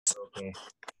Okay.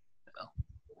 Oh.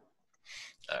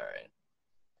 All right.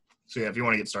 So yeah, if you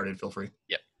want to get started, feel free.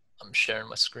 Yep. I'm sharing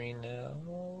my screen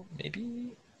now.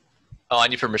 Maybe. Oh, I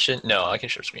need permission. No, I can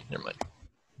share screen. Never mind.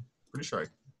 Pretty sure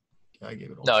I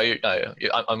gave it all. No,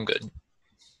 I'm good.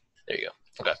 There you go.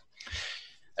 Okay.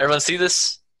 Everyone see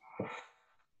this?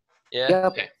 Yeah. Yep.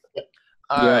 Okay.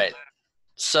 All right.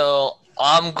 So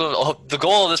the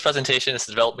goal of this presentation is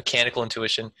to develop mechanical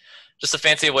intuition. Just a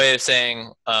fancy way of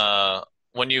saying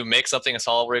when you make something in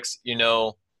SolidWorks, you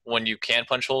know when you can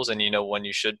punch holes and you know when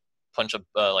you should punch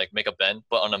make a bend,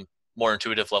 but on a more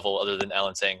intuitive level, other than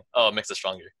Alan saying, "Oh, it makes it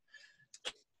stronger."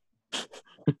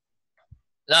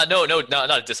 No,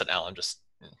 not a diss on Alan. Just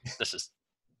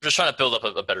trying to build up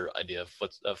a better idea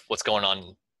of what's going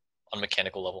on a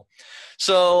mechanical level.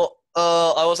 So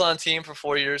I was on a team for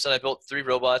 4 years and I built 3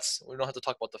 robots. We don't have to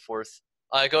talk about the 4th.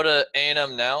 I go to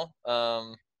A&M now.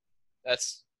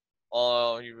 That's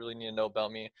all you really need to know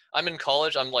about me. I'm in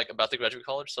college. I'm like about to graduate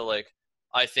college, so like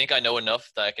I think I know enough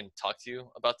that I can talk to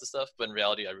you about this stuff, but in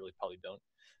reality, I really probably don't.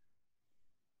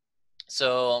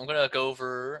 So I'm gonna go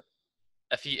over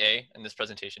FEA in this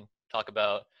presentation. Talk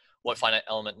about what finite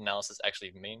element analysis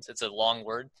actually means. It's a long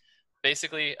word.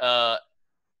 Basically,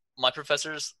 my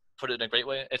professors put it in a great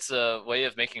way. It's a way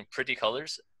of making pretty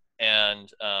colors,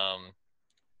 and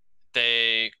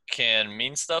they can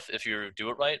mean stuff if you do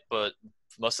it right, but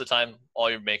most of the time, all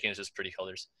you're making is just pretty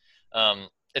colors.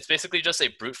 It's basically just a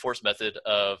brute force method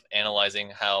of analyzing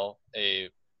how a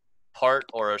part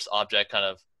or object kind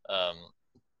of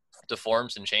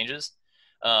deforms and changes.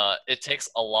 It takes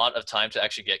a lot of time to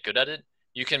actually get good at it.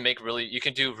 You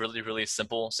can do really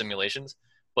simple simulations,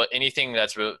 but anything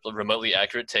that's remotely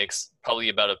accurate takes probably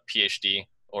about a PhD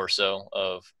or so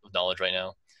of knowledge right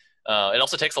now. It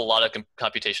also takes a lot of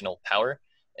computational power.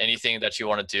 Anything that you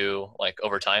want to do like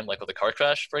over time, like with a car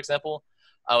crash, for example,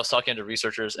 I was talking to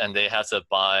researchers and they had to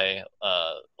buy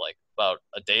like about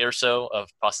a day or so of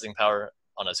processing power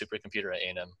on a supercomputer at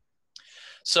A&M.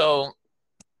 So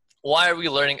why are we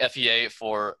learning FEA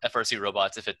for FRC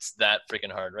robots if it's that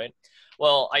freaking hard, right?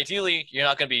 Well, ideally, you're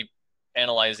not going to be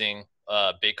analyzing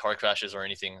big car crashes or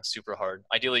anything super hard.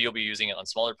 Ideally, you'll be using it on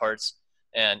smaller parts.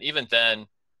 And even then,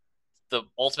 the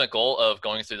ultimate goal of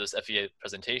going through this FEA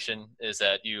presentation is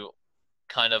that you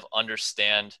kind of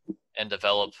understand and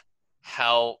develop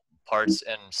how parts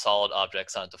and solid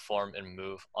objects kind of deform and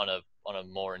move on a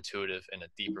more intuitive and a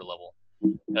deeper level.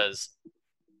 Because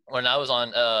when I was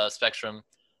on Spectrum,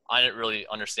 I didn't really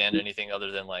understand anything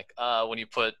other than like when you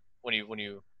put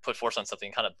force on something,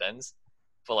 it kind of bends,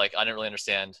 but like I didn't really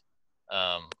understand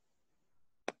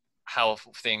how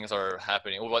things are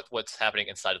happening, what's happening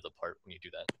inside of the part when you do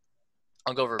that.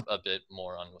 I'll go over a bit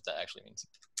more on what that actually means.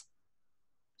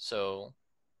 So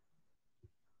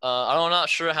I'm not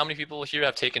sure how many people here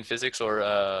have taken physics or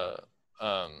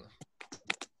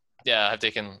have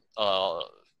taken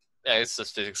it's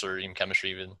just physics or even chemistry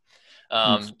even.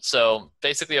 So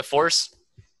basically a force,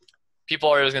 people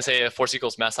are always going to say a force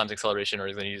equals mass times acceleration, or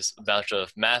they're going to use a bunch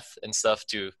of math and stuff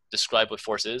to describe what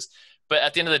force is. But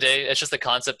at the end of the day, it's just a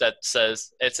concept that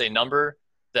says it's a number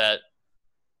that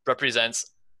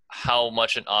represents how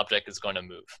much an object is going to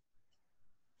move.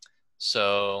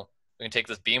 So we can take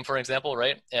this beam, for example,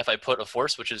 right? And if I put a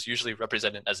force, which is usually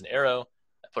represented as an arrow,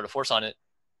 I put a force on it,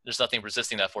 there's nothing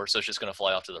resisting that force, so it's just going to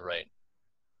fly off to the right.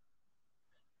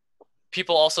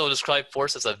 People also describe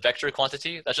force as a vector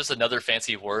quantity. That's just another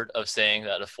fancy word of saying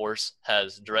that a force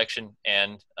has direction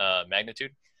and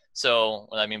magnitude. So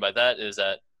what I mean by that is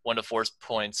that when a force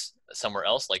points somewhere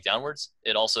else, like downwards,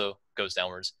 it also goes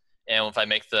downwards. And if I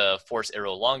make the force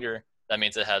arrow longer, that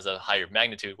means it has a higher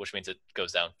magnitude, which means it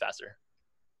goes down faster.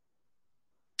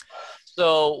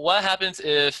 So what happens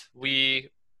if we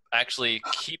actually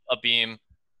keep a beam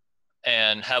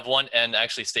and have one end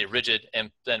actually stay rigid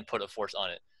and then put a force on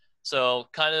it? So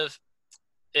kind of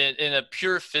in a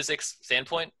pure physics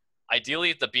standpoint,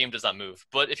 ideally the beam does not move.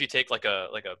 But if you take like a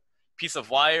piece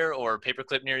of wire or paper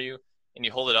clip near you and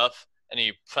you hold it up and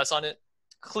you press on it,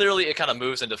 clearly it kind of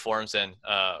moves and deforms and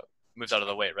moves out of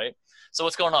the way, right? So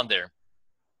what's going on there?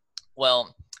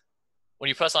 Well, when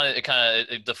you press on it,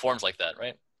 it deforms like that,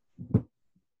 right?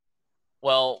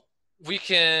 Well, we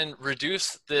can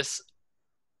reduce this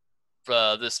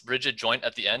this rigid joint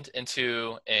at the end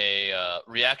into a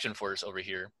reaction force over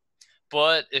here.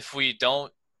 But if we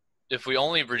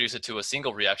only reduce it to a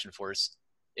single reaction force,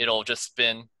 it'll just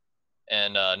spin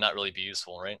and not really be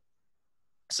useful, right?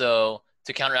 So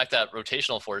to counteract that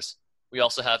rotational force, we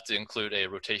also have to include a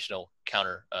rotational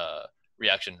counter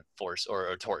reaction force, or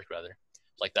a torque rather,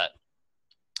 like that.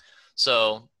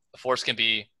 So a force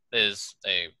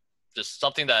just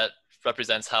something that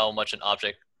represents how much an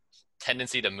object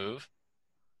tendency to move,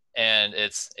 and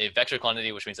it's a vector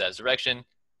quantity, which means it has direction,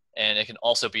 and it can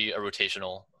also be a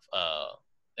rotational,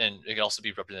 and it can also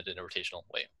be represented in a rotational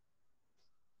way.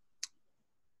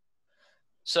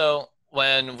 So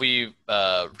when we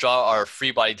draw our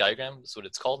free body diagram, that's what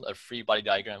it's called, a free body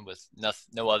diagram with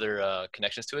no other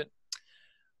connections to it,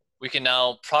 we can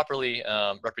now properly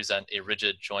represent a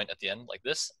rigid joint at the end like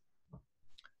this,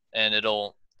 and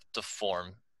it'll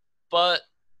deform. But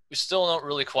we still don't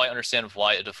really quite understand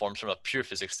why it deforms from a pure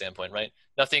physics standpoint, right?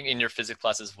 Nothing in your physics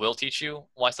classes will teach you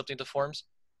why something deforms,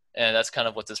 and that's kind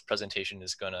of what this presentation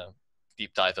is going to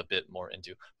deep dive a bit more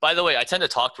into. By the way, I tend to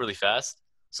talk really fast,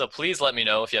 so please let me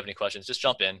know if you have any questions. Just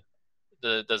jump in.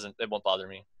 It won't bother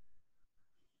me.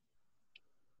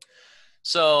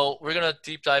 So we're going to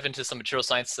deep dive into some material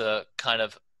science kind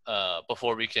of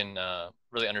before we can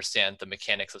really understand the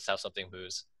mechanics of how something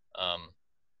moves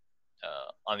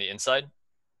on the inside,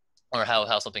 or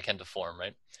how something can deform,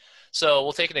 right? So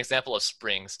we'll take an example of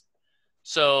springs.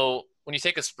 So when you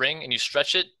take a spring and you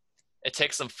stretch it, it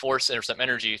takes some force or some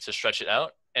energy to stretch it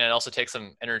out, and it also takes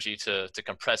some energy to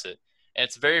compress it. And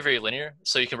it's very, very linear,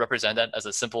 so you can represent that as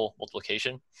a simple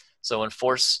multiplication. So when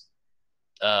force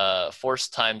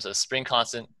times a spring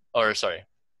constant, or sorry,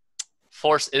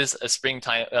 force is a spring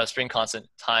constant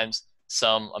times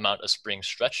some amount of spring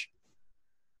stretch,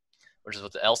 which is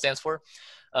what the L stands for.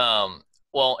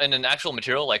 Well, in an actual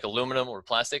material like aluminum or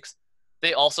plastics,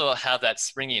 they also have that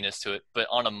springiness to it, but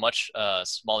on a much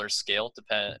smaller scale,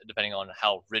 depending on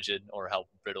how rigid or how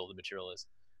brittle the material is.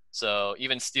 So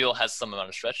even steel has some amount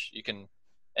of stretch.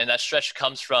 And that stretch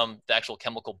comes from the actual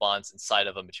chemical bonds inside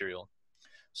of a material.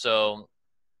 So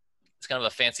it's kind of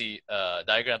a fancy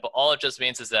diagram, but all it just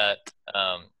means is that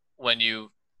when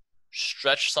you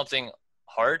stretch something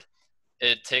hard,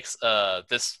 it takes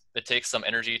some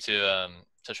energy to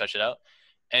stretch it out,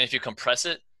 and if you compress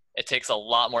it, it takes a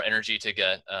lot more energy to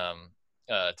get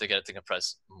it to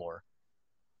compress more,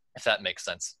 if that makes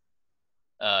sense.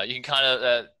 You can kind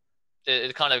of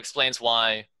it kind of explains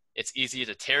why it's easy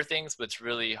to tear things, but it's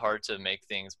really hard to make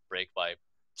things break by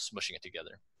smushing it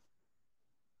together.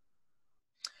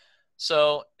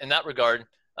 So in that regard,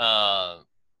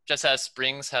 just as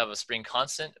springs have a spring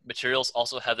constant, materials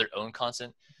also have their own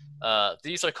constant.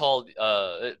 These are called,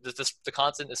 the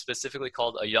constant is specifically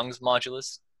called a Young's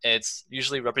modulus. It's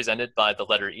usually represented by the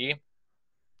letter E.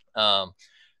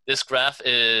 This graph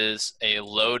is a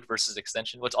load versus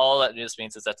extension. What all that just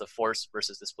means is that's a force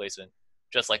versus displacement,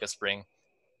 just like a spring.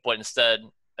 But instead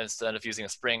of using a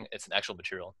spring, it's an actual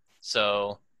material.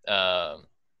 So I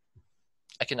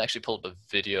can actually pull up a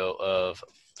video of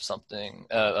something,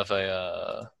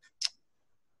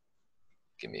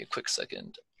 give me a quick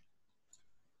second.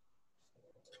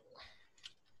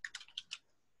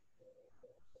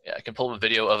 Yeah, I can pull up a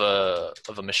video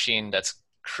of a machine that's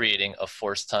creating a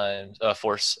force and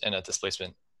a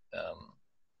displacement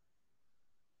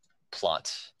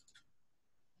plot.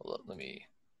 Let me.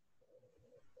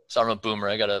 So I'm a boomer.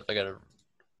 I gotta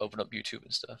open up YouTube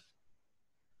and stuff.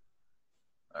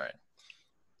 All right.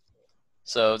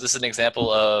 So this is an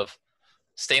example of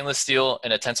stainless steel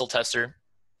and a tensile tester.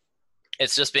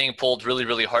 It's just being pulled really,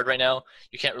 really hard right now.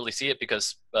 You can't really see it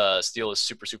because steel is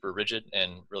super, super rigid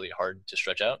and really hard to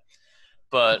stretch out.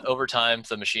 But over time,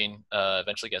 the machine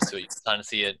eventually gets to it. You can kind of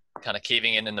see it kind of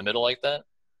caving in the middle like that.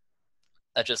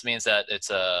 That just means that it's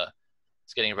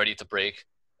getting ready to break,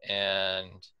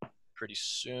 and pretty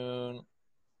soon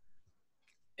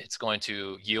it's going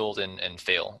to yield and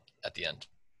fail at the end,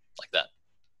 like that.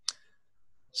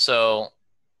 So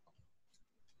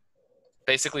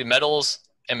basically, metals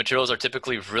and materials are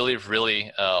typically really,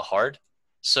 really hard.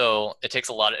 So it takes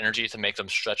a lot of energy to make them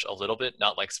stretch a little bit,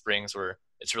 not like springs where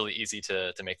it's really easy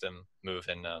to make them move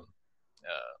and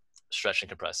stretch and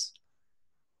compress.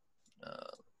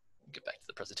 Get back to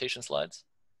the presentation slides.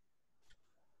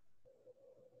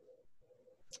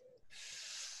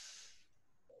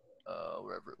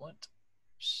 Wherever it went.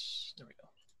 There we go.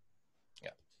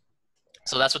 Yeah.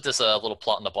 So that's what this little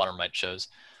plot on the bottom right shows.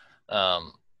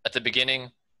 At the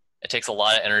beginning, it takes a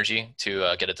lot of energy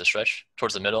to get it to stretch.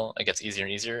 Towards the middle, it gets easier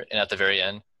and easier. And at the very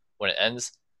end, when it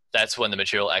ends, that's when the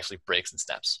material actually breaks and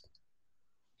snaps.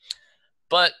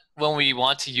 But when we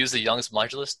want to use the Young's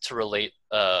modulus to relate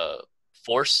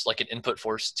force, like an input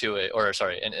force to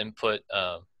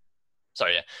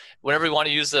whenever we want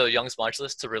to use the Young's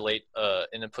modulus to relate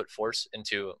an input force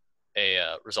into a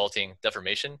resulting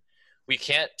deformation, we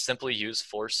can't simply use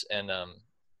force and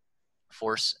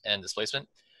displacement.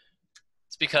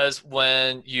 It's because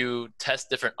when you test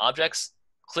different objects,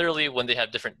 clearly when they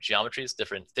have different geometries,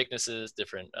 different thicknesses,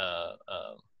 different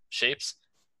shapes,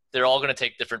 they're all going to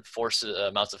take different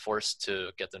amounts of force to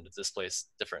get them to displace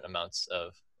different amounts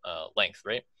of length,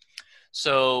 right?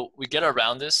 So we get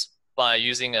around this by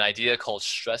using an idea called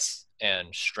stress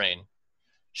and strain.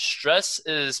 Stress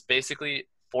is basically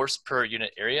force per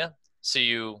unit area. So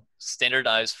you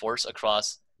standardize force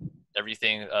across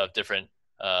everything of different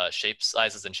shapes,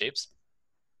 sizes, and shapes.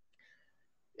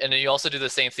 And then you also do the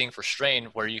same thing for strain,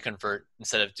 where you convert,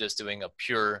 instead of just doing a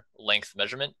pure length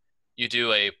measurement, you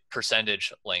do a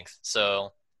percentage length.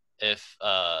 So if,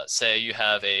 say, you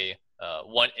have a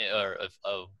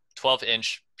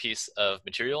 12-inch piece of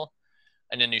material,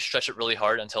 and then you stretch it really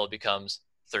hard until it becomes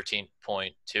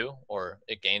 13.2, or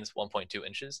it gains 1.2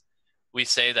 inches, we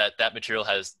say that that material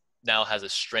now has a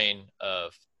strain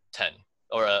of 10,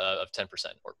 or of 10%,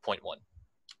 or 0.1.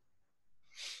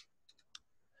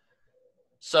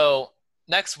 So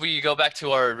next we go back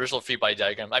to our original free body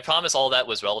diagram. I promise all that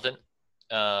was relevant.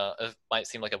 It might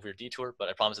seem like a weird detour, but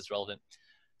I promise it's relevant.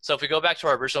 So if we go back to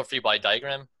our original free body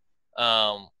diagram,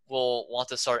 we'll want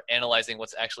to start analyzing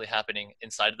what's actually happening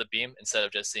inside of the beam instead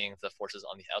of just seeing the forces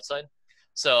on the outside.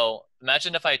 So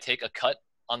imagine if I take a cut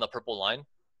on the purple line,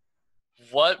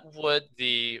 what would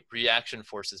the reaction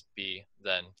forces be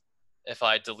then if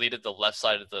I deleted the left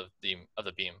side of the beam?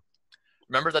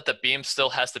 Remember that the beam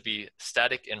still has to be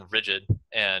static and rigid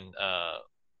and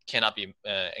cannot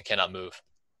move.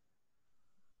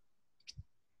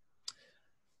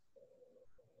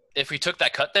 If we took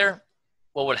that cut there,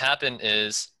 what would happen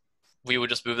is we would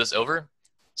just move this over.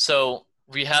 So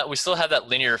we still have that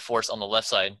linear force on the left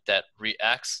side that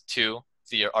reacts to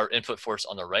our input force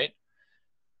on the right.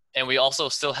 And we also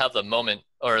still have the moment,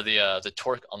 or the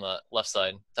torque on the left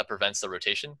side that prevents the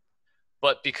rotation.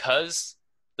 But because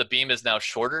the beam is now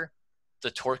shorter, the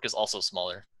torque is also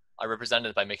smaller. I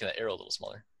represented it by making the arrow a little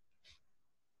smaller.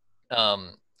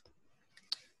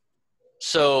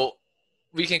 So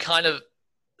we can kind of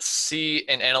see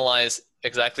and analyze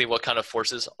exactly what kind of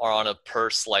forces are on a per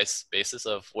slice basis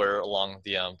of where along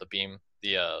the beam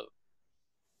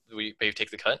we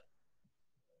take the cut.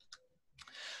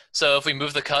 So if we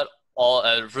move the cut all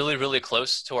really, really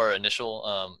close to our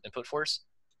initial input force,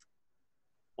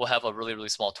 we'll have a really, really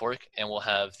small torque, and we'll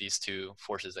have these two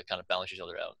forces that kind of balance each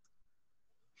other out.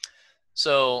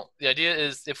 So the idea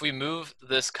is, if we move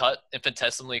this cut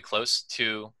infinitesimally close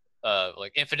to,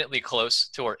 like infinitely close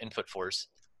to our input force,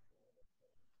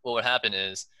 what would happen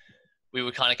is we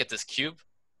would kind of get this cube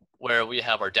where we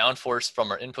have our down force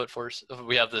from our input force.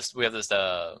 We have this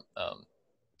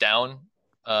down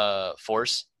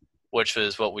force, which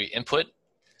is what we input,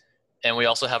 and we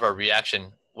also have our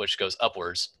reaction, which goes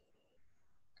upwards.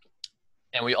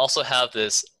 And we also have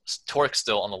this torque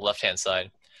still on the left-hand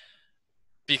side.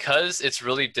 Because it's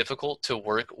really difficult to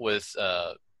work with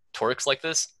torques like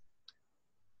this,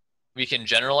 we can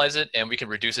generalize it and we can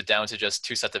reduce it down to just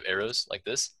two sets of arrows like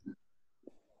this.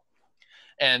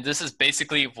 And this is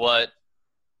basically what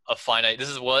a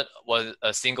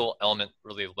single element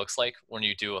really looks like when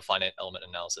you do a finite element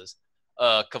analysis.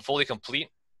 A fully complete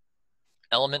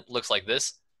element looks like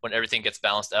this when everything gets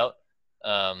balanced out.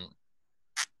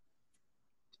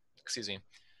 Excuse me.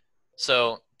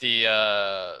 So there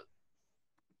are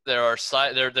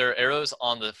arrows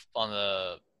on the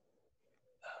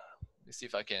let me see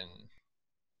if I can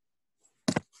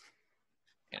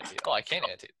annotate. Oh, I can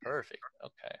annotate. Perfect.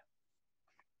 Okay.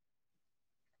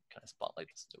 Can I spotlight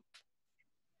this? Nope.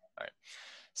 All right.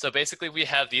 So basically we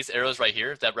have these arrows right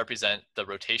here that represent the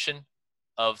rotation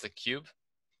of the cube.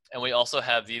 And we also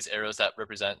have these arrows that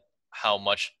represent how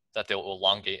much that they will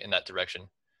elongate in that direction.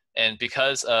 And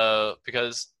because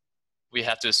we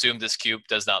have to assume this cube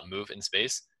does not move in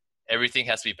space, everything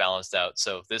has to be balanced out.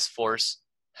 So this force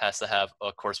has to have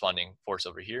a corresponding force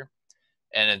over here.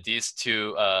 And then these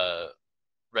two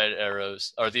red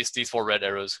arrows, or these 4 red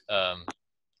arrows,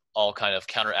 all kind of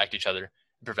counteract each other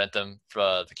and prevent the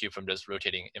cube from just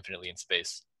rotating infinitely in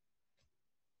space.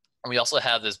 And we also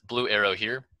have this blue arrow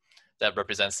here that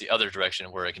represents the other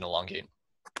direction where it can elongate.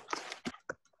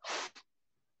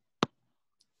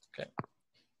 Okay.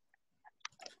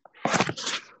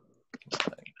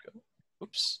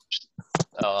 Oops.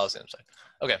 Oh, that was the other side.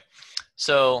 Okay.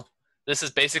 So this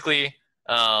is basically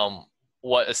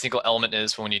what a single element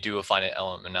is when you do a finite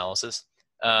element analysis.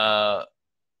 Are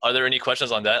there any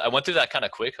questions on that? I went through that kind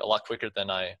of quick, a lot quicker than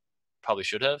I probably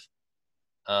should have.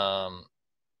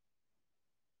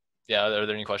 Yeah, are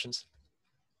there any questions?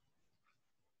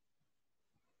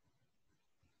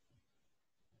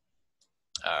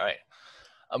 All right.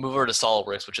 I'll move over to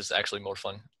SolidWorks, which is actually more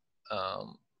fun.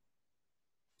 All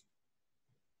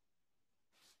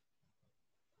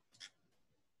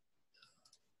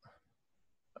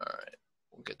right,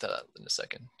 we'll get to that in a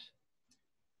second.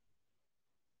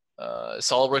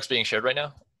 SolidWorks being shared right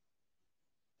now?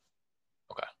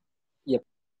 Okay. Yep.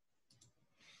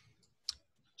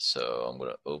 So I'm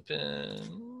going to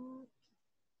open,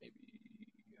 maybe,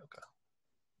 okay.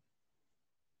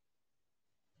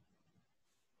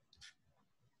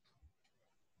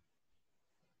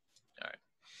 All right.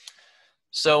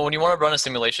 So when you want to run a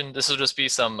simulation, this will just be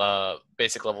some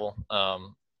basic level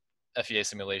FEA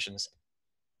simulations.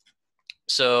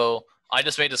 So I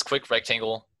just made this quick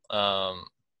rectangle.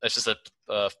 It's just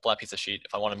a flat piece of sheet.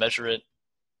 If I want to measure it,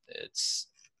 it's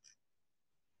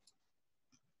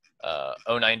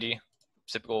 090,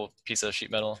 typical piece of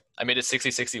sheet metal. I made it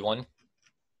 6061.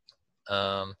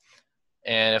 And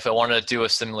if I want to do a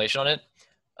simulation on it,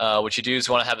 what you do is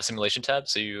you want to have a simulation tab.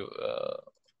 So you,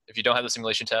 if you don't have the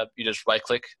simulation tab, you just right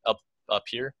click up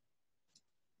here,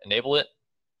 enable it,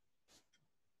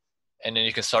 and then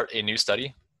you can start a new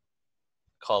study.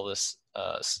 Call this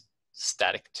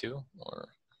static 2, or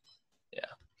yeah.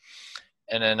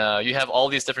 And then you have all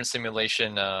these different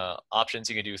simulation options.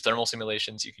 You can do thermal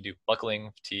simulations, you can do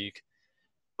buckling, fatigue.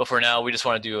 But for now, we just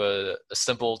want to do a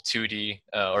simple 2D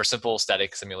or simple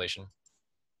static simulation.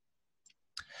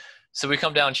 So we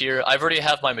come down here. I've already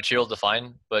have my material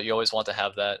defined, but you always want to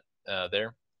have that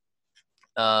there.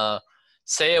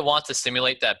 Say I want to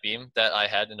simulate that beam that I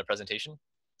had in the presentation.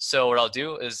 So what I'll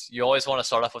do is you always want to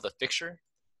start off with a fixture.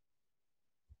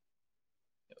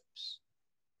 Oops.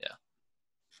 Yeah.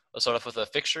 I'll start off with a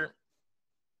fixture.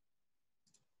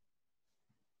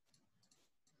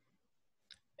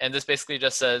 And this basically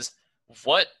just says,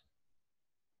 what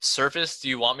surface do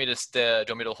you want me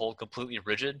to hold completely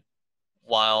rigid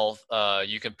while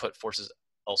you can put forces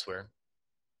elsewhere?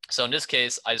 So in this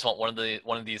case, I just want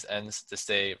one of these ends to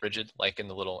stay rigid, like in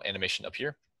the little animation up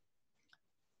here.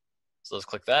 So let's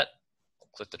click that,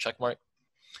 click the check mark.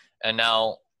 And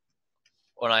now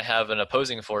when I have an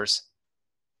opposing force,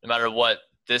 no matter what,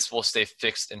 this will stay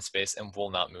fixed in space and will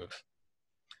not move.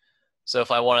 So if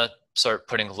I want to start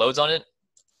putting loads on it,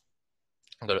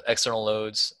 I'll go to external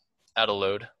loads, add a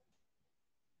load.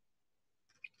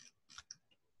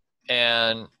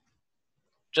 And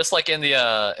just like in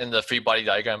the free body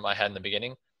diagram I had in the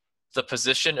beginning, the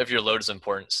position of your load is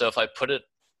important. So if I put it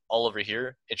all over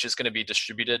here, it's just going to be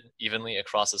distributed evenly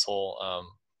across this whole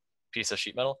piece of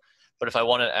sheet metal. But if I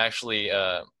want to actually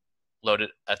load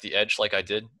it at the edge like I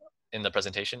did in the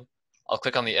presentation, I'll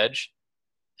click on the edge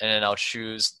and then I'll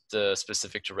choose the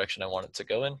specific direction I want it to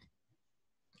go in.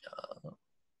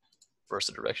 Reverse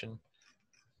the direction.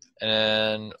 And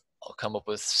then I'll come up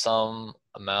with some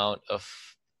amount of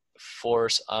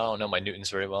force. I don't know my newtons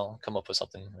very well. I'll come up with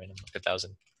something random, like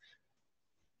 1,000.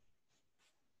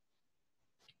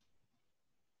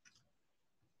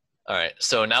 All right,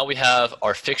 so now we have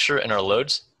our fixture and our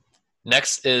loads.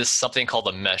 Next is something called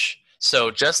a mesh. So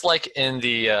just like in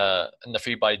the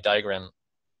free body diagram,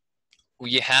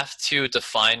 we have to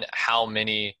define how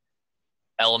many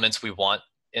elements we want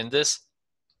in this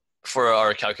for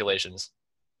our calculations.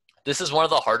 This is one of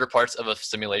the harder parts of a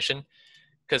simulation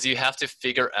because you have to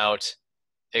figure out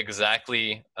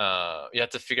exactly, you have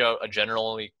to figure out a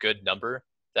generally good number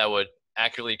that would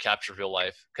accurately capture real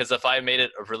life. Because if I made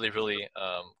it a really, really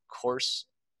coarse,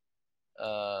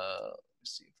 let's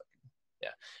see if I can, yeah.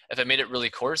 If I made it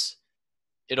really coarse,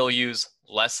 it'll use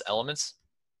less elements.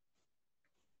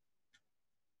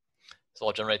 So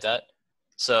I'll generate that.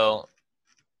 So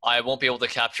I won't be able to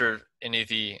capture any of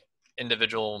the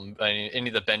any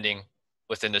of the bending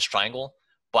within this triangle,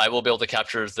 but I will be able to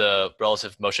capture the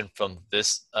relative motion from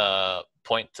this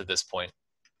point to this point.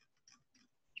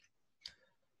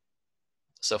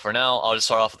 So for now, I'll just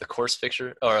start off with a coarse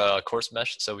fixture or a coarse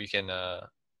mesh so we can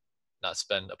not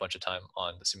spend a bunch of time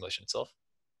on the simulation itself.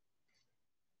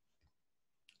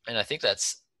 And I think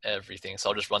that's everything. So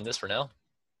I'll just run this for now.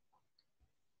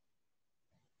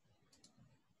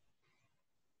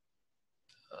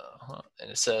 And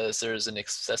it says there's an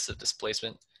excessive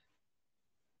displacement.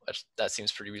 That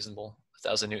seems pretty reasonable.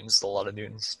 1,000 newtons is a lot of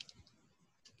newtons.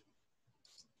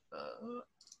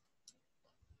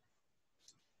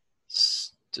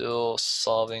 Still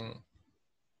solving.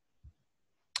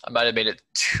 I might have made it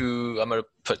too, I'm going to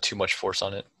put too much force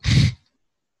on it.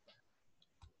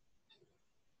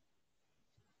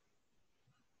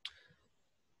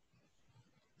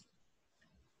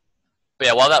 But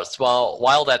yeah, while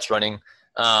that's running,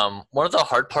 one of the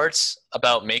hard parts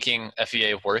about making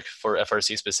FEA work for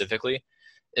FRC specifically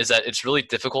is that it's really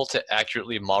difficult to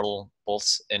accurately model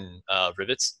bolts and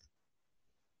rivets.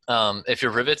 If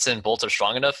your rivets and bolts are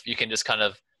strong enough, you can just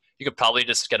you could probably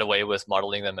just get away with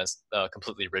modeling them as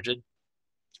completely rigid.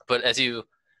 But as you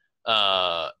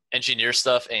engineer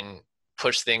stuff and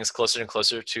push things closer and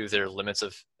closer to their limits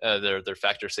of their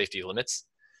factor safety limits,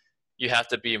 you have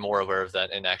to be more aware of that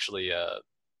and actually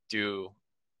do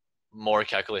more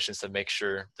calculations to make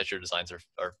sure that your designs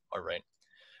are right.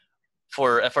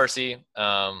 For FRC,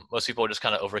 most people just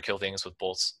kind of overkill things with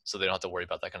bolts, so they don't have to worry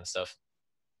about that kind of stuff.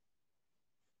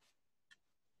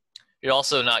 You're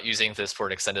also not using this for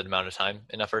an extended amount of time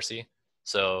in FRC,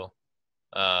 so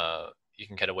you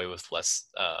can get away with less.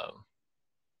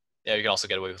 Yeah, you can also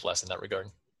get away with less in that regard.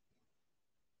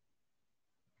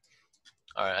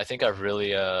 All right, I think I've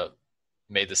really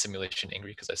made the simulation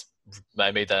angry because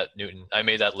I made that Newton. I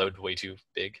made that load way too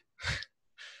big.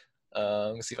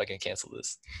 Let's see if I can cancel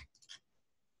this.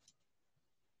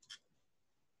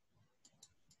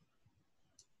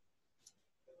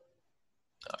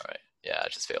 All right, yeah,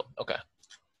 it just failed. Okay,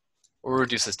 we'll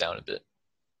reduce this down a bit.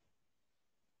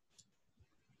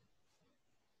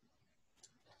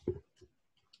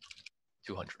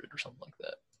 $200 or something like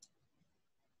that.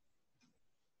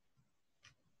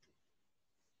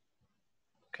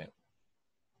 Okay.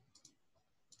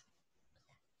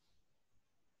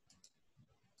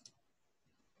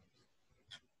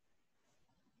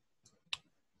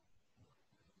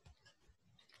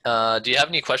 Do you have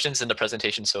any questions in the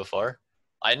presentation so far?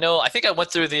 I think I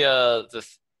went through the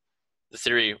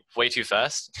theory way too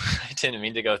fast. I didn't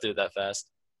mean to go through that fast.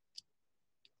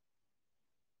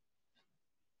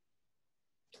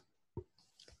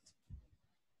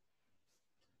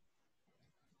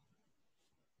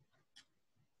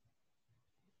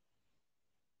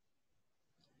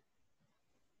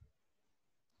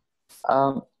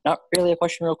 Not really a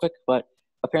question real quick, but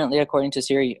apparently according to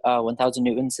Siri, 1,000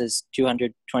 newtons is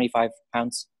 225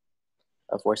 pounds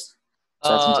of force. So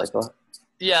that seems like a lot.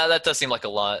 Yeah, that does seem like a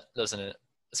lot, doesn't it?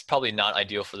 It's probably not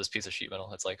ideal for this piece of sheet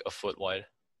metal. It's like a foot wide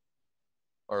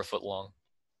or a foot long.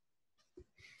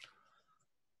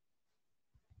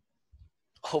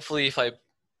 Hopefully if I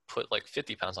put like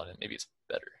 50 pounds on it, maybe it's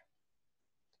better.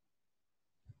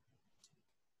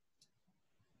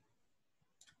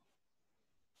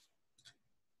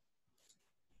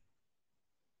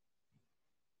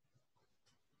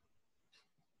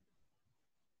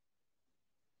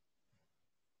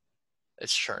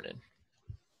 It's churning.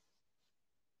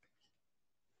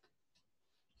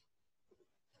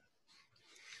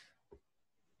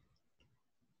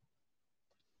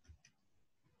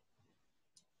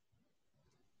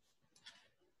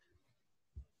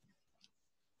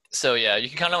 So yeah, you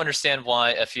can kind of understand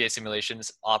why FEA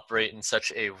simulations operate in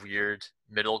such a weird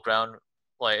middle ground.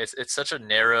 Like it's such a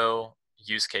narrow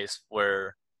use case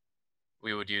where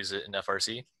we would use it in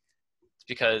FRC.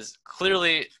 Because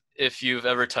clearly, if you've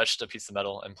ever touched a piece of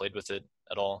metal and played with it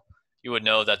at all, you would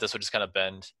know that this would just kind of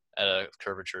bend at a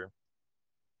curvature.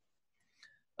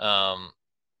 And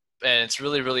it's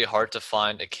really, really hard to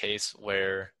find a case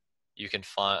where you can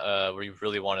find where you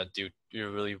really want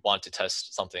to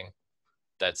test something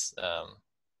that's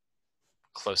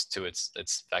close to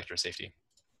its factor of safety.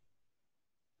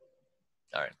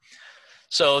 All right.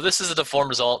 So this is a deformed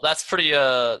result. That's pretty.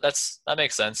 That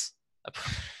makes sense.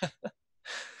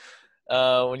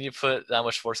 When you put that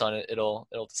much force on it, it'll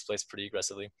displace pretty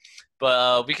aggressively.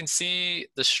 But we can see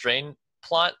the strain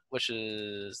plot, which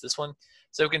is this one.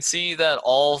 So we can see that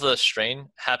all the strain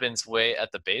happens way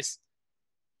at the base,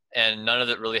 and none of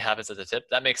it really happens at the tip.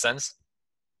 That makes sense.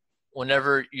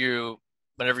 Whenever you're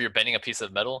bending a piece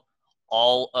of metal,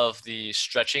 all of the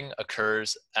stretching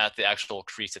occurs at the actual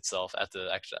crease itself, at the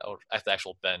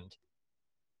actual bend.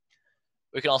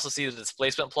 We can also see the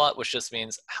displacement plot, which just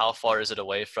means how far is it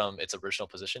away from its original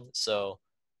position. So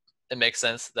it makes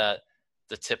sense that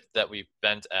the tip that we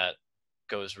bent at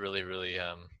goes really, really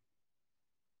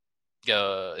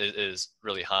is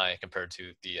really high compared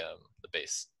to the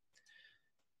base.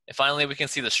 And finally, we can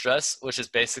see the stress, which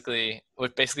basically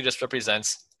just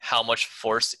represents how much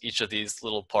force each of these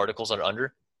little particles are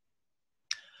under.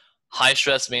 High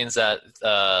stress means that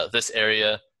this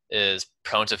area is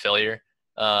prone to failure.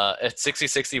 It's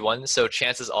 60-61, so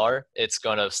chances are it's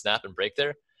going to snap and break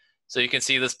there. So you can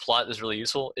see this plot is really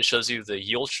useful. It shows you the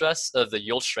yield stress of the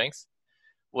yield strength,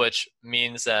 which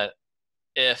means that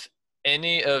if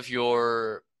any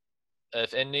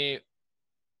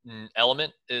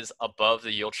element is above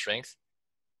the yield strength,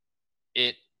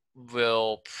 it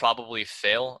will probably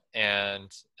fail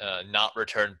and not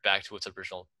return back to its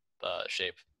original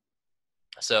shape.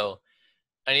 So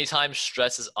anytime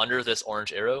stress is under this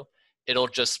orange arrow, it'll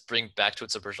just spring back to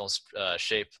its original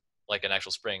shape like an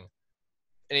actual spring.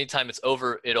 Anytime it's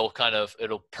over, it'll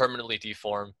permanently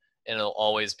deform, and it'll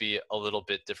always be a little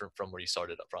bit different from where you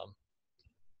started up from.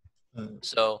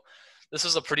 So this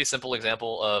is a pretty simple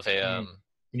example of a...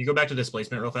 Can you go back to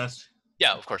displacement real fast?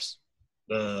 Yeah, of course.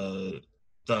 The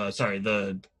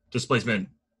displacement.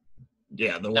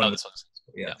 Yeah, the one. No, this one's.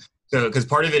 Yeah. So, because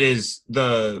part of it is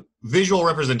the visual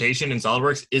representation in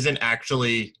SolidWorks isn't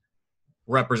actually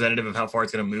representative of how far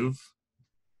it's going to move.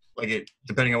 Like it,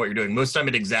 depending on what you're doing, most of the time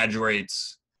it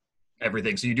exaggerates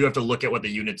everything. So you do have to look at what the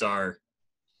units are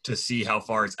to see how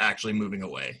far it's actually moving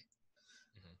away.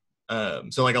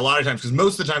 So like a lot of times, because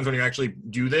most of the times when you actually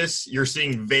do this, you're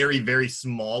seeing very, very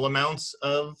small amounts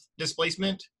of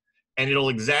displacement, and it'll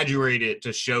exaggerate it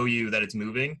to show you that it's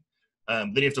moving.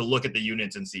 Then you have to look at the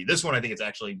units and see. This one, I think it's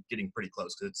actually getting pretty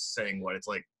close because it's saying what? It's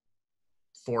like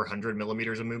 400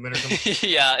 millimeters of movement or something.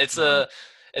 Yeah,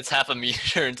 it's half a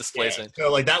meter in displacement. Yeah.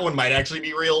 So like that one might actually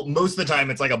be real. Most of the time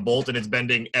it's like a bolt and it's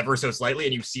bending ever so slightly,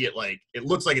 and you see it like, it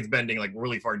looks like it's bending like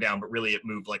really far down, but really it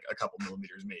moved like a couple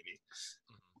millimeters maybe.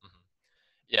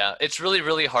 Yeah, it's really,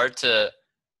 really hard to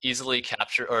easily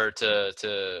capture or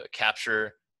to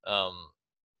capture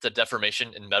the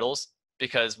deformation in metals,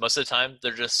 because most of the time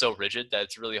they're just so rigid that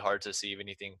it's really hard to see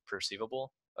anything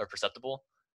perceivable or perceptible.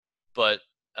 But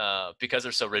because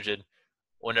they're so rigid,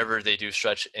 whenever they do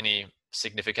stretch any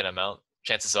significant amount,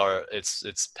 chances are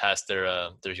it's past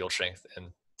their yield strength,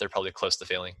 and they're probably close to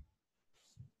failing.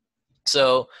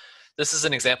 So this is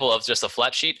an example of just a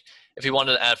flat sheet. If we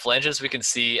wanted to add flanges, we can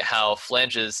see how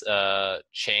flanges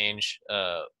change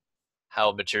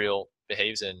how material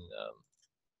behaves in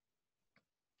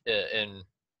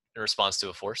response to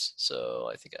a force. So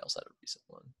I think I also had a recent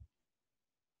one.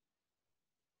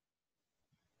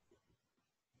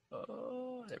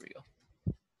 There we go.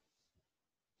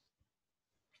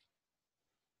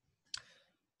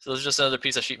 So this is just another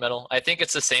piece of sheet metal. I think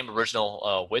it's the same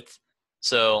original width.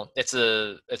 So it's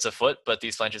a foot, but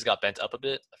these flanges got bent up a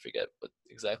bit. I forget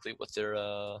exactly what their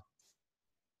how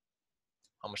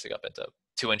much they got bent up.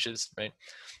 2 inches, right?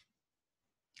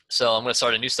 So I'm going to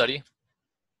start a new study.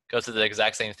 Go through the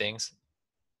exact same things.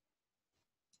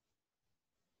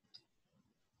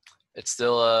 It's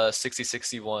still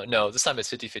 60-61. No, this time it's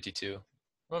 50-52. I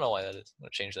don't know why that is. I'm going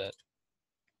to change that.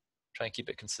 Try and keep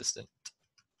it consistent.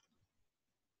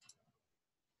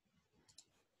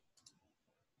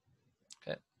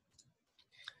 Okay.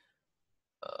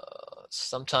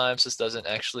 Sometimes this doesn't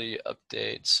actually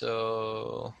update,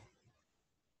 so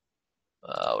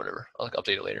whatever. I'll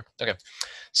update it later. Okay.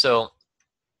 So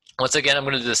once again, I'm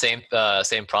going to do the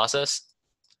same process.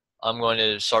 I'm going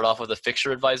to start off with a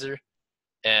fixture advisor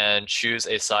and choose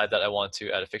a side that I want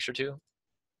to add a fixture to.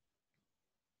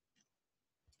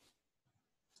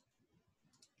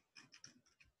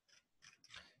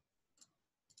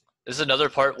 This is another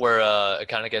part where it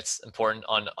kind of gets important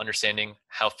on understanding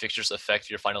how fixtures affect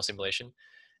your final simulation.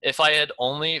 If I had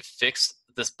only fixed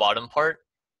this bottom part,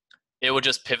 it would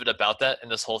just pivot about that, and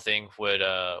this whole thing would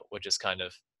just kind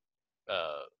of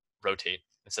rotate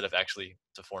instead of actually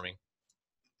deforming.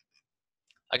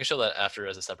 I can show that after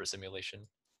as a separate simulation.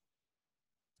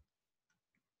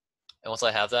 And once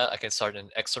I have that, I can start in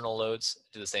external loads,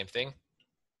 do the same thing.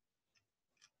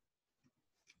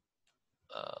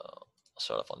 I'll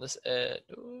start off on this edge.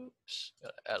 Oops,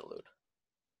 gotta add a load.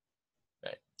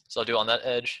 Right, so I'll do on that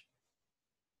edge.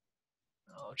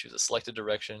 I'll choose a selected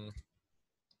direction.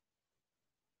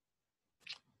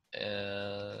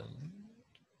 And,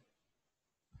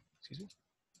 excuse me,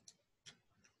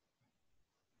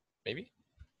 maybe?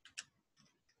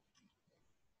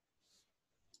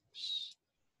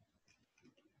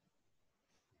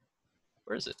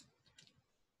 Where is it?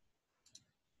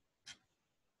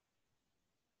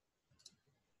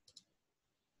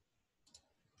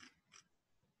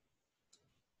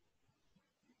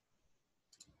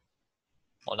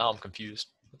 Well, now I'm confused.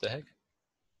 What the heck?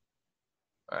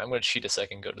 All right, I'm going to cheat a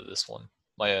second, go to this one.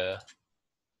 My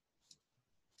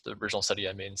the original study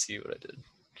I made, and see what I did.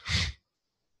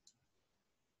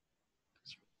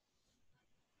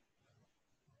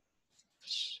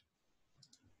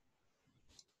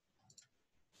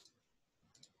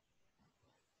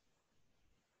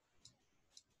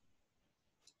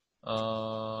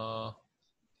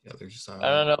 The other side. I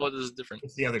don't know what this is different.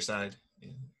 It's the other side. Yeah.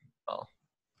 Oh.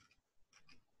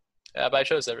 Yeah, but I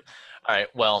chose every. All right,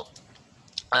 well,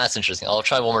 that's interesting. I'll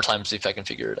try one more time to see if I can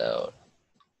figure it out.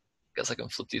 Guess I can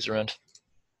flip these around.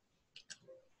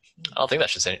 I don't think that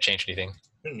should change anything.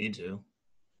 You don't need to.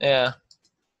 Yeah,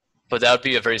 but that would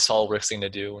be a very SolidWorks thing to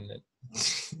do, wouldn't it?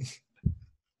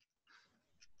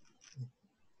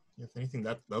 If anything,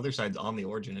 that the other side's on the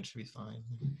origin. It should be fine.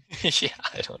 Yeah,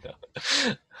 I don't know.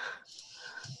 It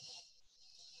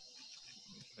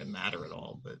doesn't matter at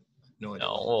all, but no idea.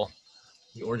 No, well,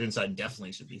 The origin side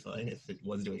definitely should be fine if it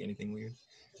was doing anything weird.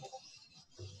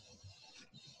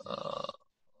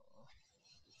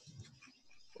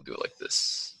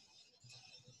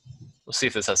 We'll see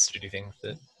if this has to do anything with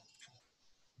it.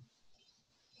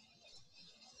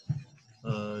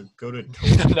 Go to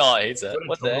total. No, I hate that. Go to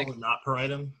What the total, heck? not per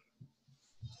item.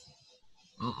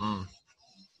 I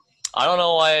don't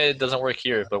know why it doesn't work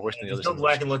here, but it works in the Just other go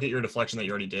back simulation. and look at your deflection that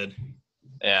you already did.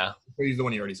 Yeah. Or use the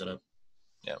one you already set up.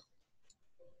 Yeah.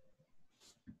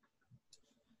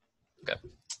 Okay.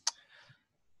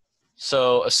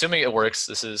 So assuming it works,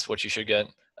 this is what you should get.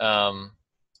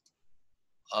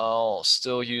 I'll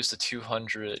still use the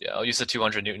 200. Yeah, I'll use the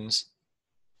 200 newtons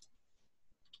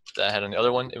that I had on the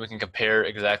other one, and we can compare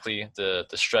exactly the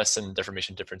stress and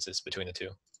deformation differences between the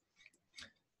two.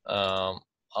 I'll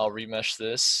remesh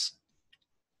this.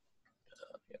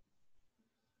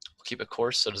 We'll keep it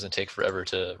coarse so it doesn't take forever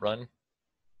to run.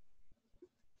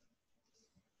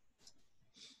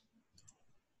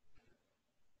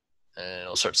 And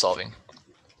I'll start solving.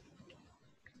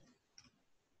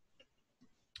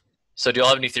 So do you all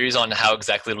have any theories on how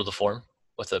exactly it'll deform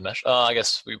with the mesh? I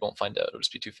guess we won't find out. It'll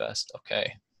just be too fast.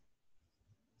 Okay.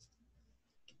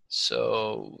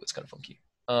 So it's kind of funky.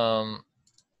 All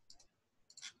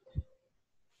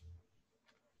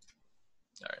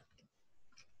right.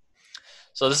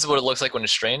 So this is what it looks like when it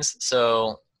strains.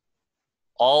 So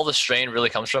all the strain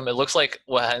really comes from, it looks like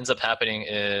what ends up happening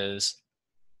is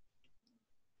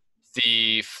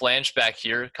the flange back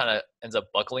here kind of ends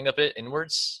up buckling a bit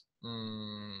inwards.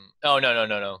 Oh, no.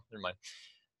 Never mind.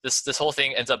 This whole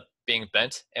thing ends up being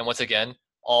bent. And once again,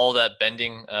 all that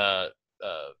bending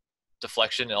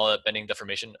deflection and all that bending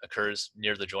deformation occurs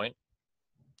near the joint.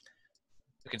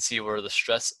 You can see where the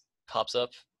stress pops up.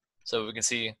 So we can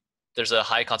see there's a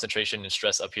high concentration in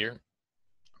stress up here.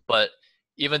 But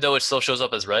even though it still shows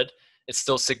up as red, it's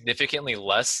still significantly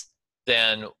less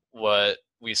than what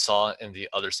we saw in the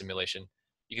other simulation.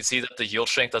 You can see that the yield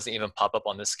strength doesn't even pop up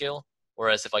on this scale.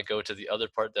 Whereas if I go to the other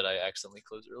part that I accidentally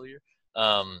closed earlier,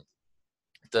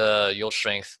 the yield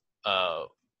strength,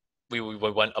 we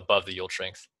went above the yield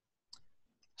strength.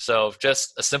 So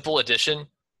just a simple addition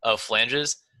of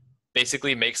flanges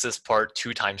basically makes this part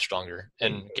 2 times stronger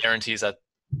and guarantees that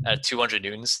at 200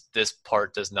 newtons, this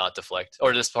part does not deflect,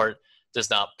 or this part does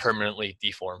not permanently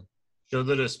deform. Show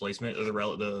the displacement or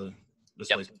the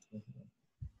displacement. Yep.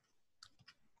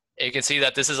 You can see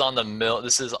that this is on the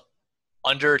this is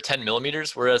under 10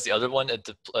 millimeters, whereas the other one it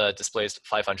displaced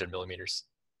 500 millimeters,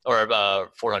 or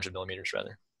 400 millimeters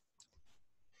rather.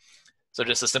 So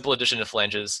just a simple addition of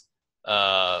flanges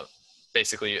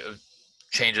basically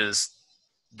changes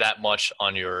that much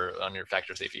on your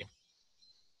factor of safety.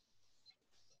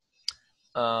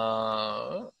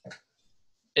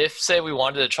 If say we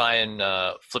wanted to try and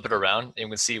flip it around, and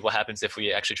we can see what happens if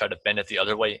we actually try to bend it the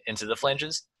other way into the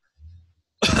flanges.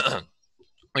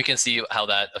 We can see how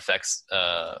that affects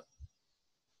the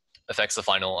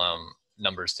final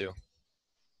numbers too.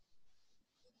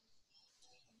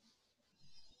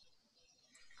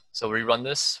 So rerun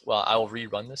this. Well, I will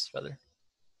rerun this rather.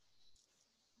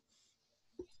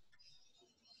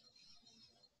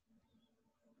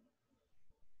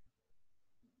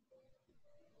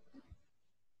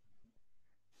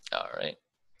 All right.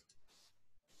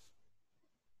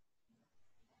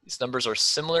 These numbers are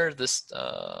similar. This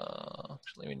actually,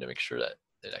 let me make sure that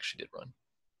it actually did run.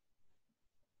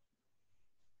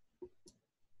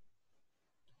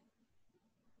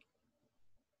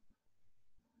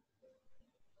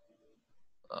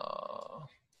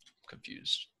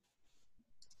 Confused.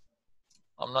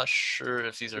 I'm not sure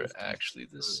if these are actually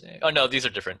the same. Oh no, these are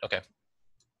different. Okay.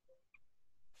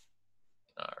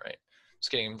 All right.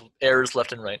 Just getting errors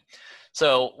left and right.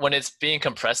 So when it's being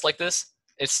compressed like this,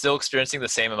 it's still experiencing the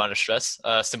same amount of stress,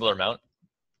 similar amount,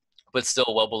 but still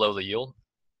well below the yield.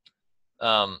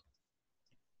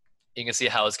 You can see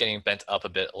how it's getting bent up a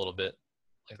little bit,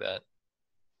 like that.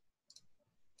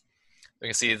 We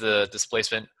can see the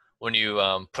displacement when you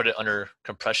put it under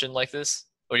compression like this,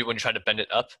 or when you try to bend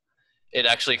it up, it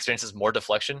actually experiences more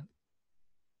deflection.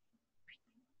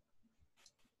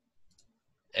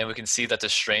 And we can see that the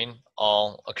strain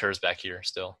all occurs back here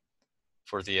still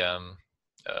for the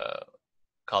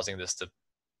causing this to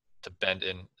bend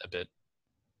in a bit.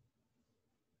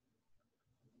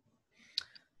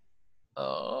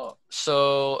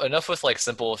 So enough with like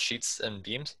simple sheets and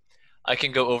beams. I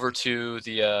can go over to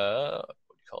the, what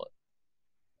do you call it?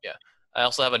 Yeah, I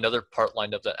also have another part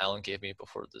lined up that Alan gave me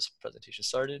before this presentation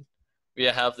started. We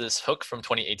have this hook from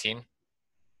 2018.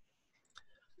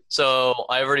 So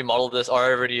I already modeled this, or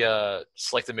I already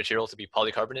selected material to be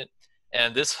polycarbonate.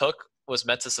 And this hook was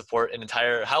meant to support an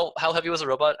entire, how heavy was the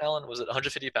robot, Alan? Was it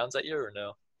 150 pounds that year or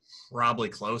no? Probably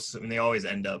close. I mean, they always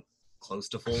end up close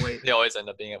to full weight. They always end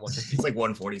up being at 150. It's like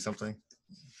 140 something.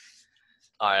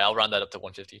 All right, I'll round that up to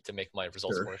 150 to make my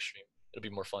results Sure. more extreme. It'll be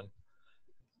more fun.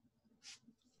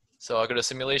 So I'll go to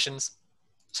simulations,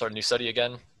 start a new study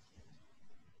again.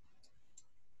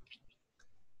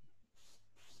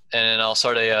 And I'll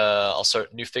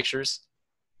start new fixtures.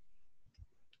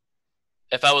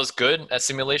 If I was good at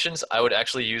simulations, I would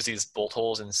actually use these bolt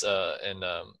holes and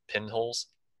pin holes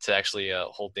to actually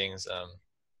hold things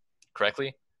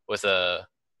correctly with a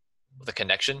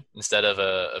connection instead of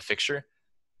a fixture.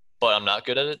 But I'm not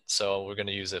good at it, so we're going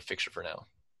to use a fixture for now.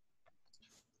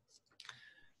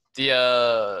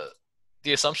 The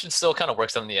assumption still kind of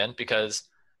works out in the end because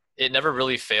it never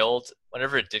really failed.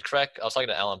 Whenever it did crack, I was talking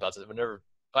to Alan about this.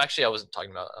 Actually, I wasn't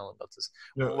talking about Alan about this.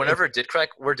 No, Whenever it did crack,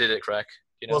 where did it crack?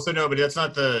 You know? Well, so no, but that's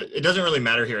not it doesn't really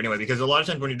matter here anyway, because a lot of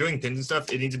times when you're doing pins and stuff,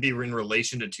 it needs to be in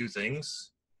relation to two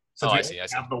things. So if you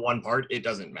have the one part, it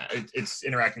doesn't matter. It's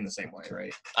interacting the same way,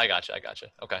 right? I gotcha.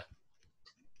 Okay.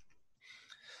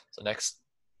 So next,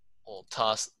 we'll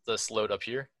toss this load up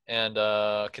here. And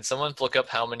can someone look up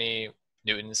how many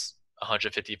newtons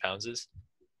 150 pounds is?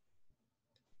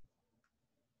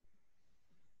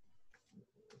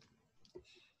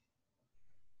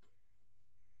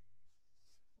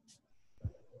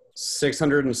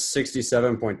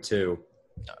 $667.2. All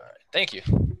right, thank you.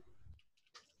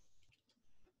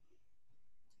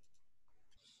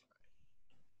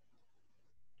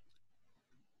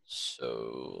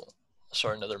 So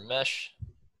start another mesh.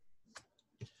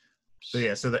 So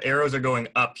yeah, so the arrows are going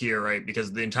up here, right?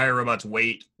 Because the entire robot's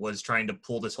weight was trying to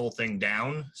pull this whole thing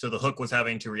down. So the hook was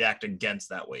having to react against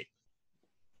that weight.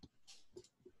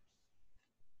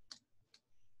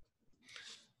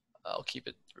 I'll keep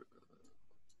it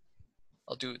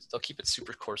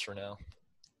super coarse for now.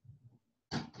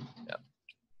 Yeah.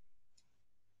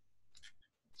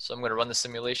 So I'm going to run the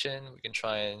simulation. We can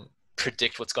try and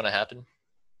predict what's going to happen.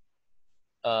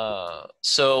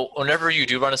 So whenever you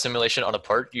do run a simulation on a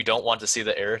part, you don't want to see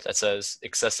the error that says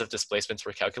excessive displacements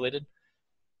were calculated.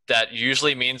 That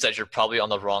usually means that you're probably on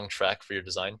the wrong track for your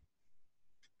design.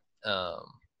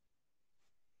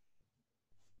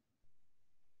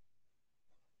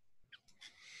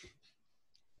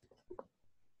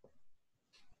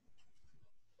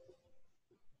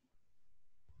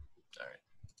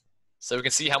 So we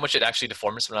can see how much it actually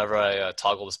deforms whenever I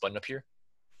toggle this button up here.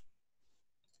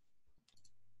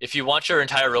 If you want your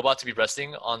entire robot to be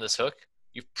resting on this hook,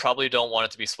 you probably don't want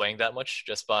it to be swaying that much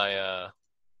just by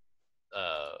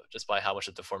how much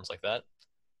it deforms like that.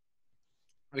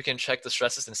 We can check the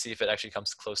stresses and see if it actually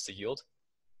comes close to yield.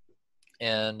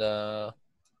 And I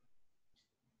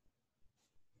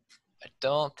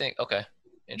don't think, okay,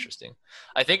 interesting.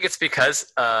 I think it's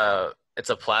because it's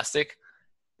a plastic.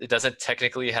 It doesn't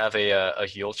technically have a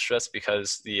yield stress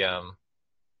because the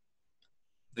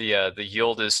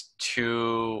yield is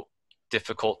too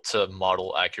difficult to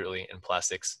model accurately in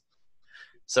plastics.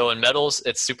 So in metals,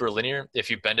 it's super linear.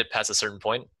 If you bend it past a certain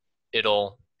point, it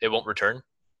won't return.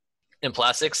 In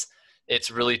plastics, it's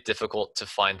really difficult to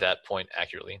find that point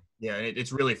accurately. Yeah,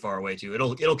 it's really far away too.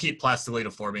 It'll keep plastically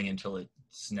deforming until it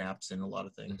snaps in a lot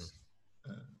of things.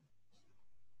 Mm-hmm.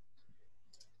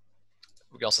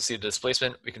 We can also see the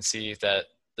displacement. We can see that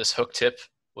this hook tip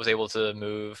was able to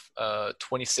move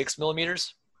 26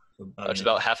 millimeters, which is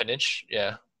about half an inch.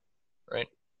 Yeah, right.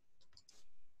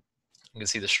 You can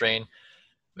see the strain.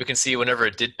 We can see whenever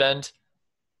it did bend,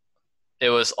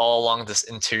 it was all along this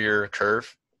interior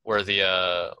curve where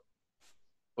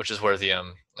which is where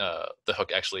the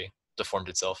hook actually deformed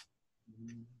itself.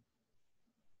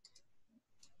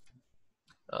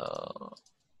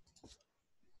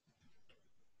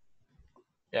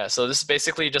 Yeah, so this is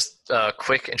basically just a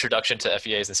quick introduction to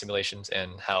FEAs and simulations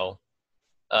and how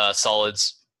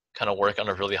solids kind of work on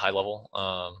a really high level.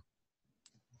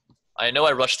 I know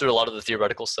I rushed through a lot of the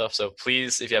theoretical stuff, so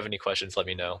please, if you have any questions, let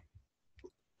me know.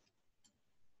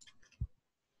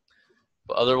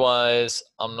 But otherwise,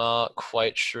 I'm not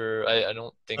quite sure. I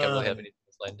don't think I really have anything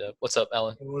lined up. What's up,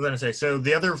 Alan? What was I going to say? So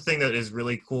the other thing that is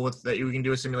really cool that you can do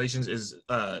with simulations is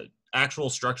actual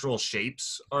structural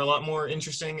shapes are a lot more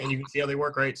interesting, and you can see how they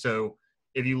work, right? So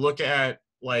if you look at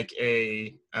like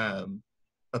a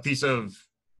piece of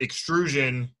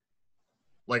extrusion,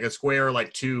 like a square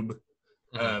like tube,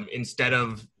 instead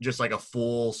of just like a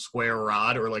full square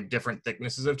rod or like different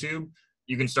thicknesses of tube,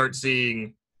 you can start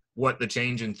seeing what the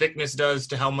change in thickness does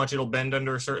to how much it'll bend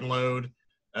under a certain load.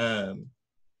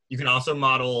 You can also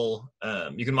model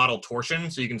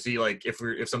torsion, so you can see like if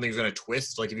something's going to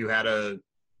twist, like if you had a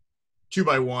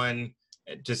 2x1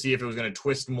 to see if it was going to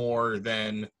twist more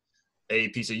than a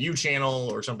piece of U-channel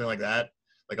or something like that.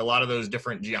 Like a lot of those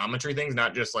different geometry things,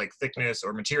 not just like thickness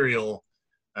or material,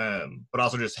 but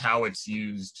also just how it's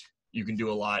used you can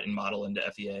do a lot in model into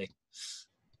FEA.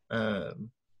 I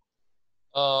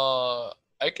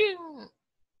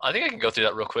think I can go through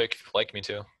that real quick if you'd like me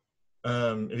to.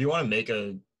 If you want to make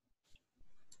a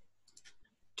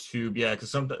tube, yeah,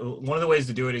 because one of the ways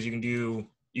to do it is you can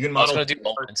model. I was going to do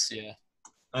moments, yeah.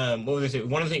 What was I say?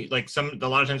 One of the things, like a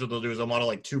lot of times what they'll do is they'll model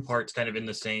like two parts kind of in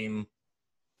the same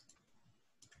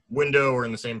window or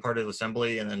in the same part of the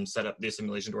assembly, and then set up the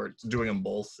simulation where it's doing them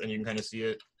both, and you can kind of see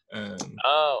it. I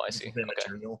see. Okay.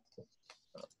 Material.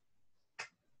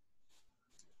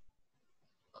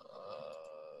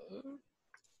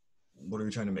 What are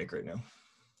we trying to make right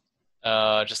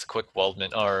now? Just a quick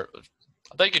weldment, or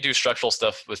I thought you could do structural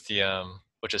stuff with the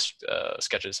which is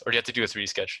sketches, or do you have to do a 3D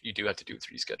sketch? You do have to do a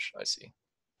 3D sketch. I see.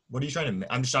 What are you trying to make?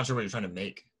 I'm just not sure what you're trying to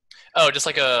make. Oh, just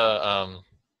like a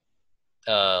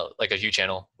hue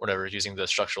channel, whatever, using the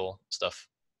structural stuff.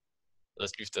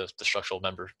 Let's use the structural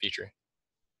member feature.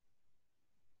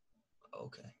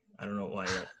 Okay, I don't know why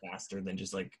that's faster than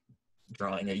just like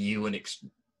drawing a U and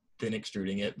then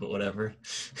extruding it, but whatever.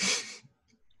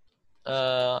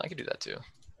 I can do that too.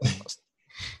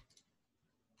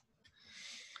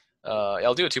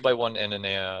 I'll do a 2x1 and in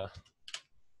a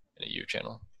U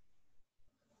channel.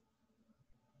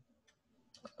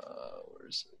 Where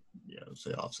is it? Yeah, let's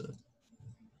say offset.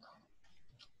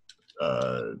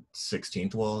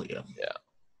 16th wall, yeah. Yeah.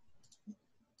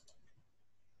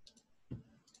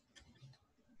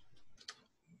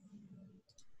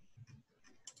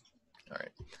 All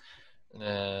right, and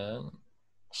then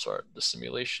start the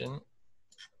simulation.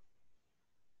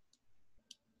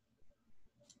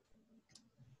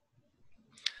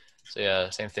 So yeah,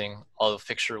 same thing. I'll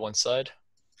fixture one side.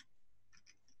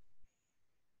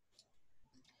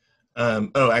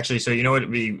 Actually, so you know what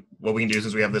we can do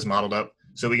since we have this modeled up?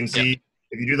 So we can see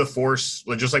if you do the force,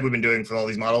 just like we've been doing for all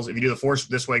these models, if you do the force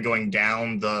this way going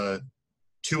down the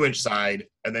 2-inch side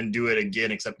and then do it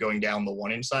again except going down the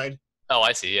 1-inch side. Oh,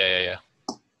 I see. Yeah.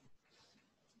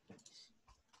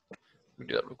 We can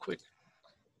do that real quick.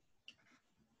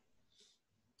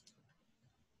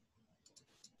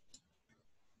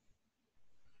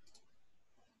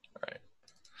 All right.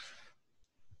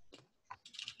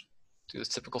 Do this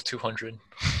typical 200.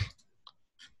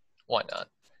 Why not?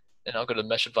 And I'll go to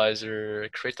Mesh Advisor,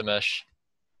 create the mesh,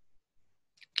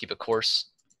 keep it coarse.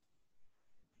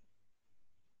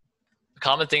 The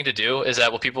common thing to do is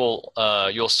that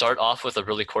you'll start off with a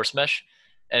really coarse mesh,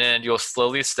 and then you'll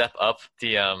slowly step up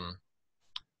the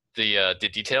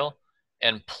detail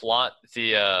and plot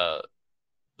the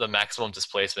maximum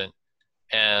displacement,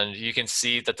 and you can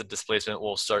see that the displacement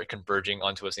will start converging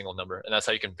onto a single number, and that's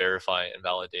how you can verify and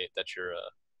validate that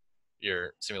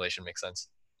your simulation makes sense.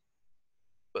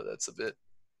 But that's a bit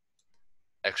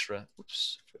extra.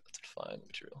 Oops, forgot to define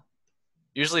material.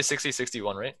 Usually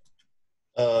 60-61, right?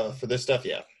 For this stuff,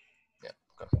 yeah. Yeah.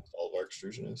 Okay. All of our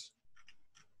extrusion is.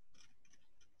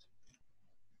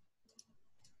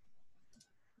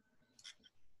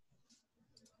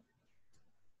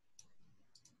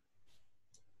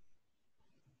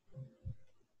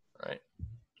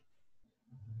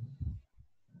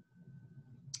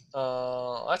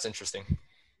 All right. That's interesting.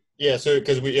 Yeah, so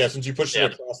since you pushed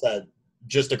it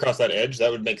across that edge,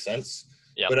 that would make sense.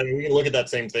 Yeah. But I mean, we can look at that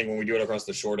same thing when we do it across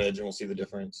the short edge, and we'll see the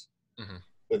difference. Mm-hmm.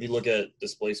 But if you look at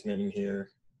displacement in here,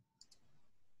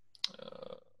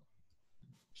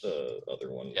 the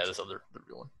other one. Yeah, the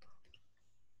real one.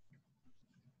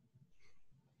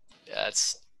 Yeah,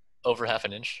 it's over half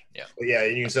an inch. Yeah. But yeah,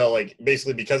 and you can tell, like,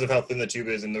 basically because of how thin the tube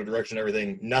is and the direction and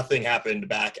everything, nothing happened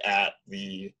back at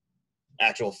the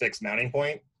actual fixed mounting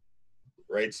point,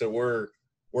 right? So we're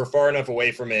far enough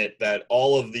away from it that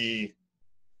all of the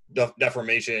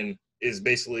deformation is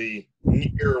basically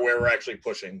near where we're actually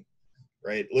pushing,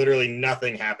 right? Literally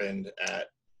nothing happened at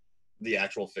the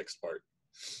actual fixed part.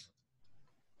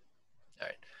 All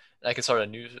right. And I can start a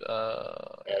new.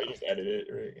 Yeah, you just edit it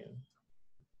right again.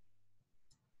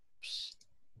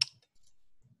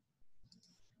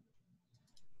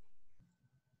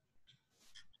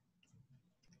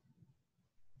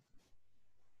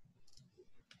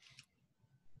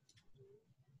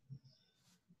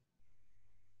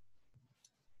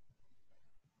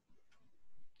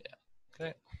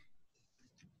 Okay.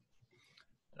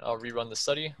 I'll rerun the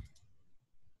study.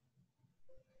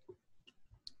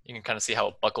 You can kind of see how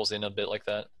it buckles in a bit like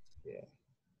that. Yeah.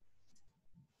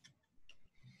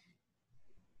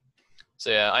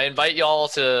 So yeah, I invite y'all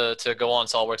to go on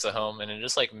SolidWorks at home and then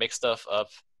just like make stuff up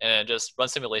and just run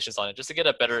simulations on it just to get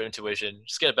a better intuition,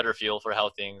 just get a better feel for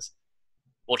how things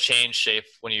will change shape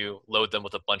when you load them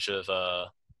with a bunch of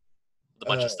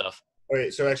stuff. Okay,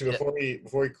 so actually, Yeah.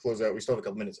 before we close out, we still have a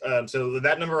couple minutes. So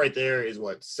that number right there is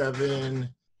what,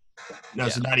 7? No, Yeah.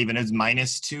 so not even. It's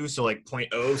 -2, so like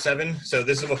 0.07. So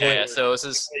this is before. Yeah, so this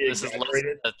is less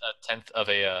exaggerated. than a tenth of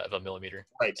a millimeter.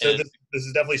 Right. So And this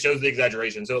is definitely shows the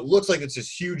exaggeration. So it looks like it's this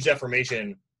huge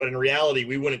deformation, but in reality,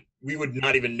 we would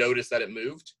not even notice that it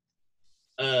moved.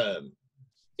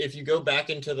 If you go back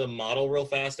into the model real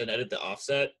fast and edit the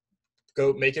offset,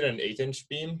 go make it an 1/8 inch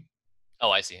beam. oh,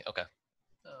 I see. Okay.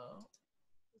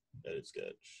 Edit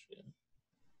sketch. Yeah.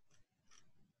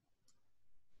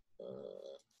 All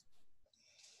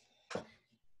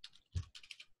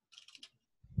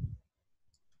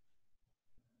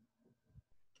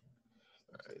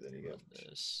right, then you got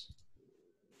This.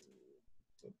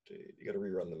 update. You got to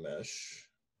rerun the mesh.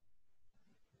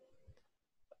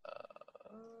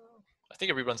 I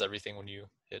think it reruns everything when you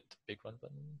hit the big run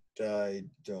button. I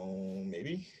don't.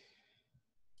 Maybe.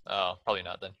 Oh, probably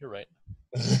not then. You're right.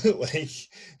 Like,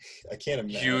 I can't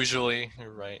imagine. Usually,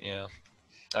 you're right. Yeah.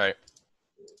 All right.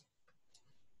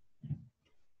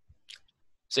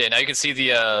 So yeah, now you can see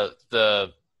the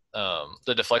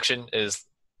deflection is,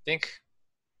 I think,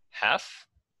 half,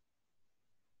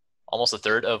 almost a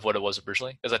third of what it was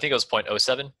originally. Because I think it was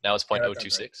 0.07. Now it's Yeah, that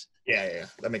sounds 0.026. Yeah.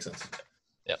 That makes sense.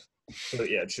 Yep. So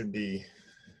yeah, it should be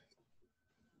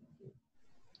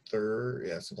third.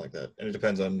 Yeah, something like that. And it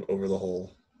depends on over the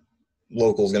whole.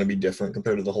 Local is going to be different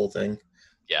compared to the whole thing.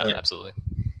 Yeah, absolutely.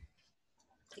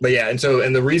 But yeah, and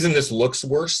the reason this looks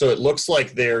worse, so it looks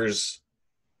like there's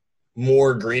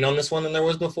more green on this one than there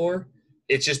was before.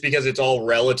 It's just because it's all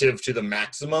relative to the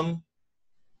maximum,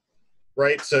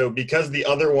 right? So because the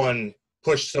other one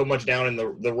pushed so much down and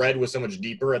the red was so much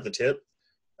deeper at the tip,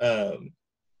 the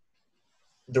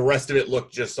rest of it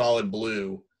looked just solid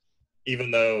blue,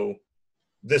 even though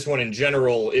this one in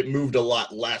general, it moved a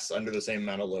lot less under the same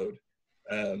amount of load.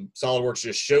 Solidworks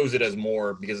just shows it as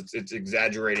more because it's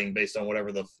exaggerating based on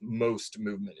whatever the most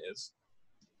movement is.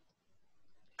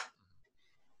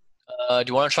 Do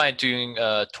you want to try doing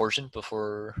torsion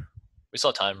before we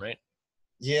saw time, right?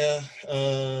 Yeah.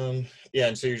 Yeah.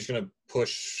 And so you're just going to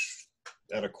push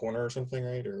at a corner or something,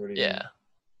 right? Or what do you Yeah.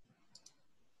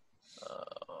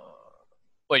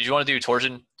 Wait, do you want to do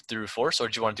torsion through force, or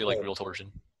do you want to do like real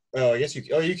torsion? Oh, I guess you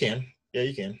can. Yeah,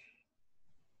 you can.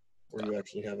 Where you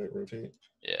actually have it rotate.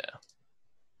 Yeah.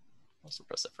 I'll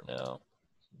suppress that for now.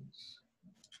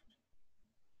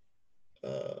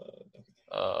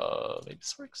 Maybe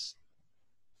this works.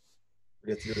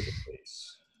 We have to go to the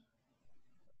face.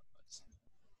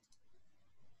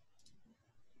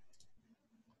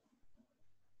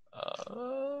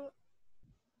 We'll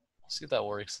see if that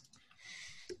works.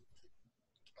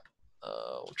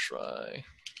 We'll try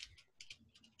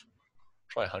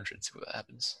 100, see what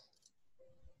happens.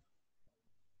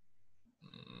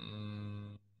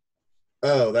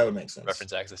 Oh, that would make sense.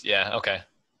 Reference axis. Yeah, okay.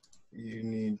 You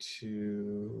need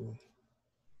to.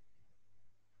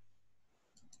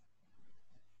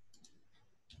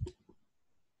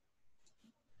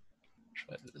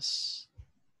 Try this.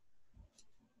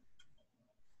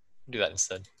 Do that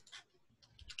instead.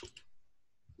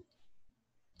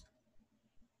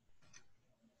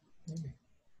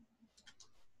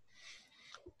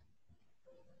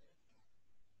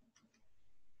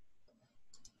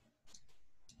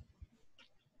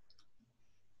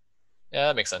 Yeah,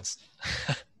 that makes sense.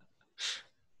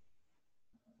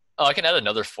 Oh, I can add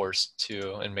another force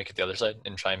too and make it the other side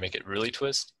and try and make it really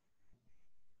twist.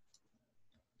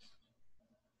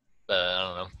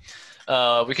 I don't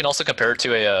know. We can also compare it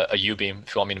to a U-beam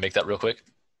if you want me to make that real quick.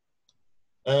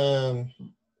 Or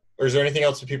is there anything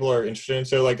else that people are interested in?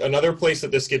 So like another place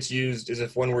that this gets used is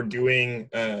if when we're doing,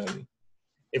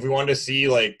 if we wanted to see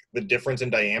like the difference in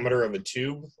diameter of a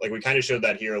tube, like we kind of showed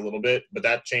that here a little bit, but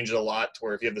that changes a lot to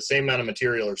where if you have the same amount of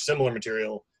material or similar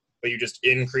material, but you just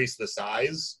increase the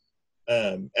size,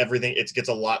 everything, it gets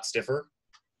a lot stiffer.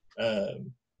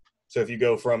 So if you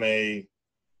go from a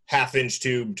 1/2 inch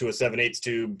tube to a 7/8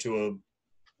 tube to a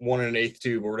 1 1/8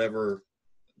 tube or whatever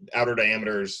outer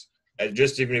diameters,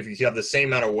 just even if you have the same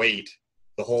amount of weight,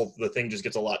 the thing just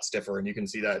gets a lot stiffer, and you can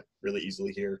see that really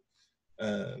easily here.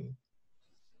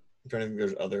 I'm trying to think if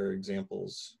there's other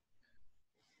examples.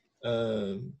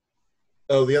 Oh,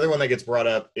 the other one that gets brought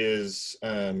up is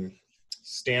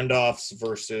standoffs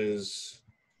versus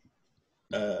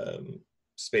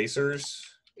spacers.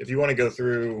 If you want to go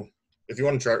through, if you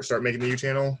want to start making the U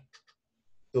channel,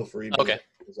 feel free. Okay.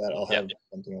 Because that I'll have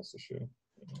something else to show.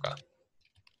 Okay.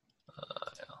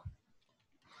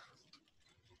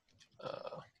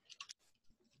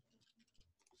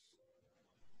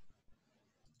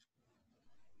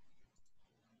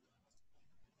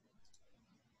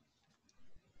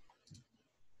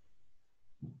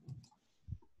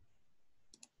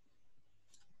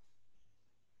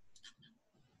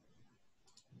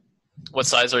 What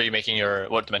size are you making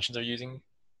what dimensions are you using?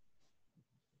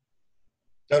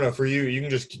 No, for you can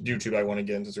just do 2x1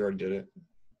 again since we already did it.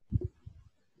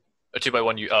 A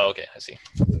 2x1, oh, okay, I see.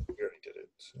 We already did it.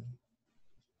 So.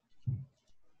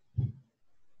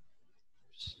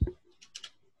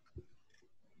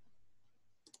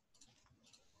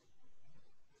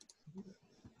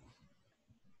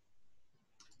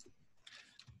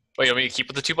 Wait, you want me to keep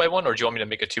with the 2x1, or do you want me to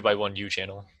make a 2x1 U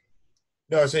channel?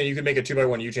 No, I was saying you could make a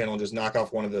 2x1 U channel and just knock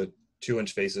off one of the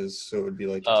 2-inch faces, so it would be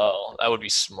like. Oh, that would be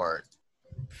smart.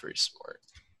 Pretty smart.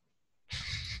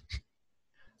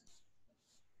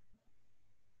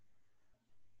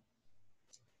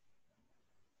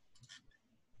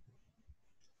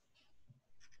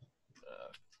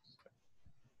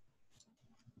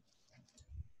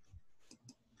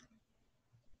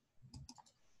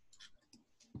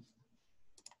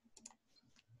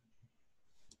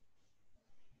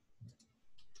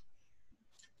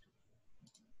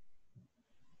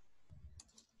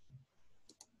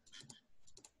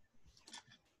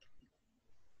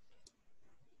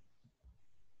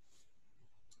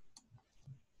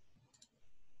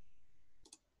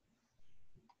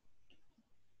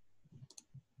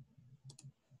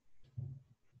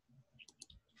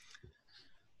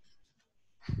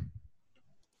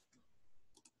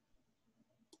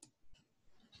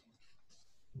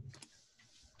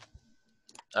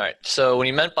 All right. So when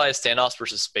you meant by standoffs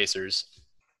versus spacers,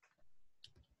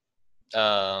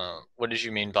 what did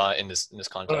you mean by in this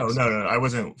context? No. I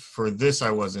wasn't for this.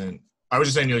 I wasn't. I was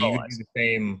just saying, you I could do the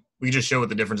same. We could just show what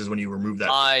the difference is when you remove that.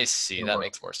 I see. That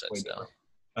makes more sense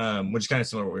now. Which is kind of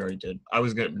similar to what we already did. I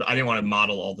didn't want to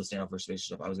model all the standoff versus spacer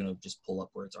stuff. I was gonna just pull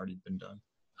up where it's already been done.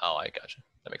 Oh, I gotcha.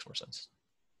 That makes more sense.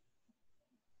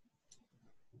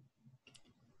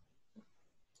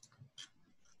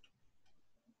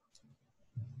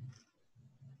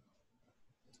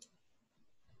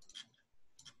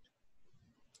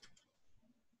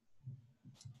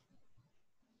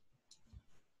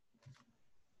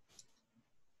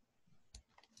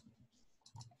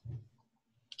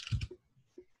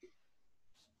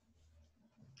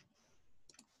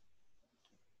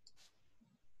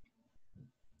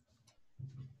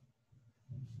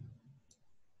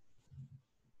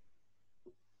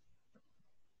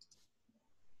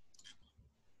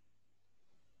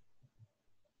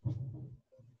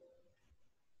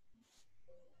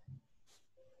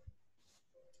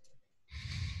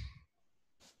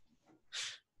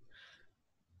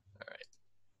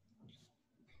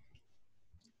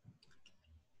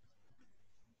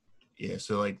 Yeah,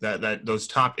 so like those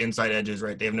top inside edges,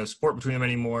 right? They have no support between them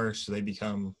anymore, so they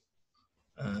become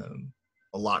a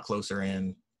lot closer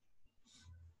in.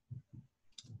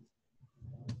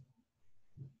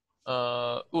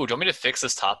 Do you want me to fix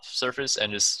this top surface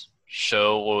and just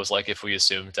show what it was like if we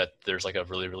assumed that there's like a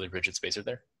really, really rigid spacer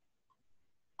there?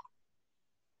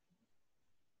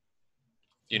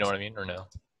 You know what I mean, or no?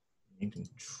 You can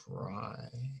try.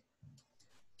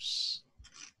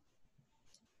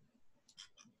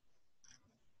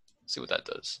 See what that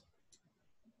does.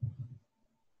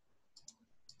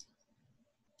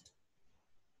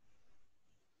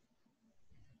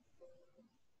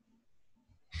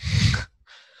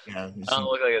 Yeah, I don't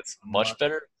look like it's much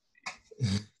better. Wow,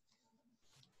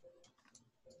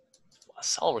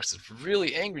 Solidworks is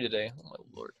really angry today. Oh my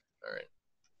lord. All right.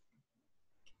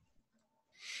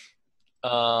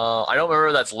 I don't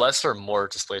remember that's less or more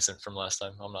displacement from last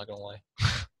time. I'm not gonna lie.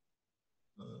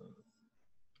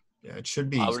 Yeah, it should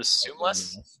be. I would assume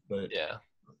less, but yeah,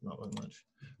 not really much.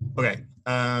 Okay.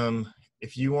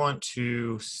 If you want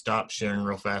to stop sharing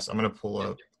real fast, I'm gonna pull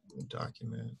up the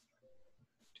document. Do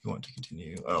you want to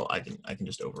continue? Oh, I can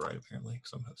just override apparently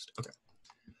because I'm host. Okay.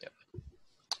 Yep.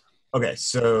 Okay,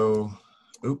 so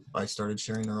I started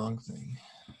sharing the wrong thing.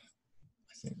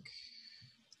 I think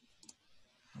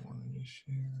I wanted to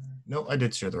share. No, I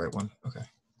did share the right one. Okay.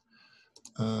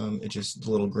 It just, the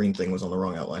little green thing was on the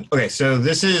wrong outline. Okay, so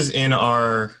this is in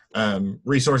our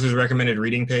resources recommended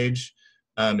reading page.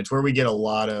 It's where we get a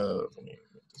lot of, let me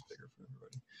make this bigger for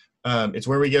everybody. It's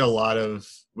where we get a lot of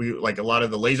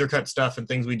the laser cut stuff and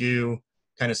things we do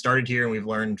kind of started here, and we've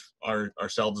learned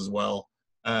ourselves as well.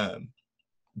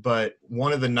 But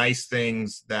one of the nice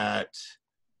things that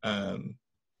the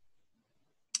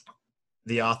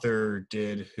author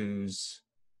did, whose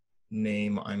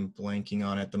name I'm blanking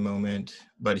on at the moment,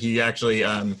 but he actually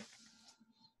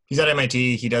he's at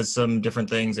MIT. He does some different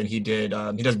things, and he does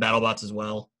BattleBots as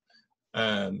well.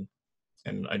 And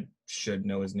I should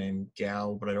know his name,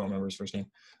 Gao, but I don't remember his first name.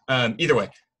 Either way,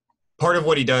 part of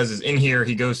what he does is in here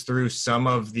he goes through some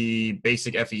of the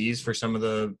basic FEs for some of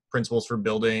the principles for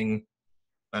building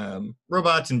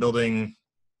robots and building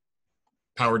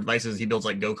power devices. He builds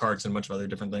like go-karts and a bunch of other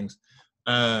different things.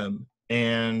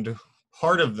 And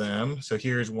part of them, so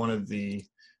here's one of the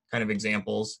kind of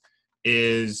examples,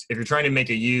 is if you're trying to make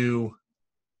a U,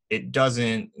 it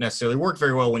doesn't necessarily work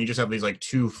very well when you just have these like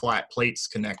two flat plates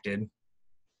connected,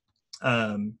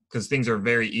 because things are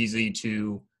very easy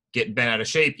to get bent out of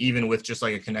shape even with just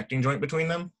like a connecting joint between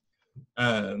them.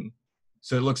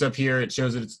 So it looks up here, it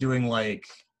shows that it's doing like,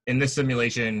 in this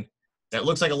simulation, that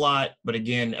looks like a lot, but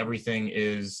again, everything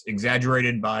is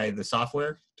exaggerated by the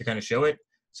software to kind of show it.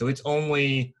 So it's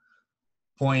only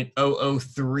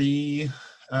 0.003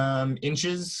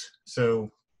 inches,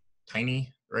 so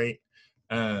tiny, right?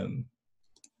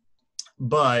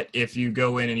 But if you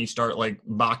go in and you start like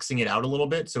boxing it out a little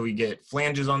bit, so we get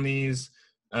flanges on these.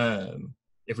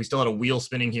 If we still had a wheel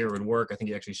spinning here, it would work. I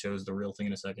think it actually shows the real thing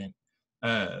in a second.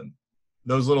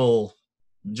 Those little,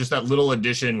 just that little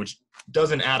addition, which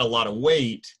doesn't add a lot of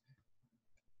weight,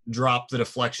 drop the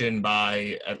deflection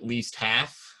by at least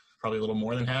half, probably a little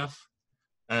more than half.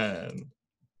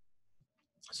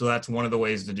 So that's one of the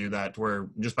ways to do that, where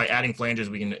just by adding flanges,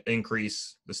 we can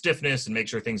increase the stiffness and make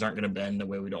sure things aren't going to bend the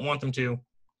way we don't want them to.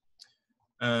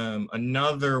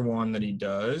 Another one that he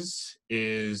does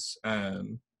is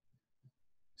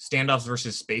standoffs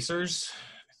versus spacers.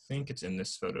 I think it's in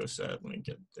this photo set. Let me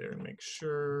get there and make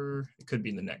sure. It could be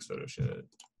in the next photo set. It's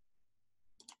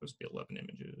supposed to be 11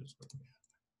 images.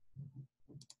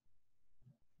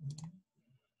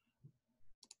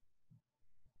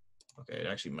 Okay, it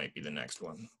actually might be the next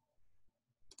one.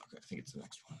 Okay, I think it's the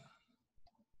next one.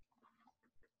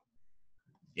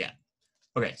 Yeah.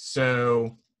 Okay,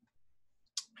 so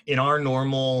in our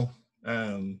normal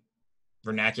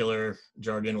vernacular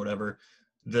jargon, whatever,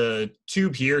 the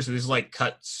tube here, so this is like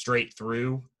cut straight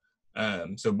through.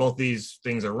 So both these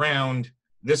things are round.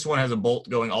 This one has a bolt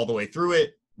going all the way through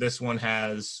it. This one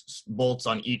has bolts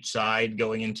on each side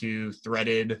going into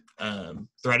threaded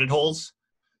holes.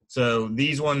 So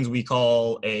these ones we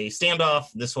call a standoff.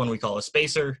 This one we call a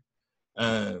spacer.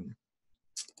 And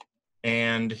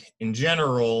in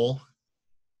general,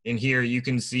 in here, you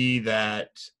can see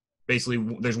that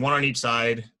basically there's one on each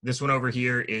side. This one over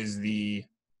here is the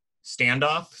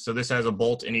standoff. So this has a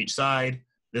bolt in each side.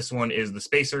 This one is the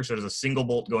spacer. So there's a single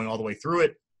bolt going all the way through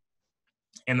it.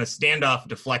 And the standoff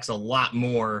deflects a lot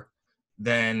more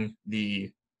than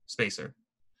the spacer.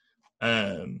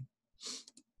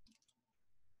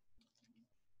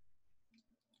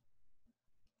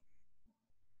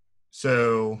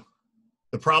 So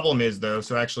the problem is though,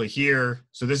 so actually here,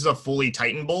 so this is a fully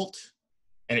tightened bolt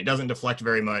and it doesn't deflect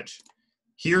very much.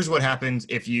 Here's what happens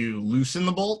if you loosen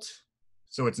the bolt,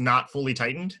 so it's not fully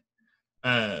tightened.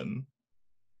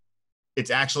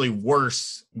 It's actually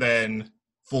worse than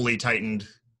fully tightened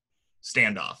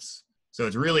standoffs. So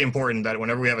it's really important that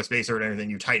whenever we have a spacer or anything,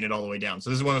 you tighten it all the way down.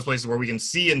 So this is one of those places where we can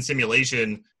see in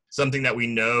simulation something that we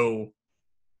know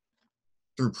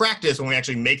through practice. When we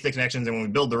actually make the connections and when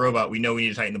we build the robot, we know we need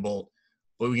to tighten the bolt.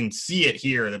 But we can see it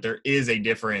here that there is a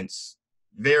difference,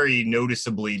 very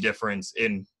noticeably difference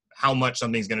in how much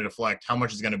something's going to deflect, how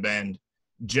much it's going to bend,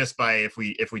 just by if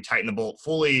we tighten the bolt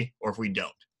fully or if we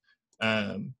don't.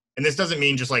 And this doesn't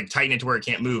mean just like tighten it to where it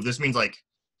can't move. This means like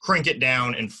crank it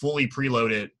down and fully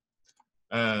preload it.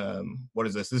 What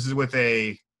is this? This is with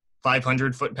a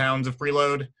 500 foot-pounds of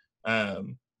preload,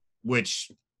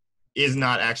 which is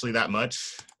not actually that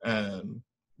much.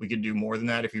 We could do more than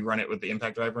that. If you run it with the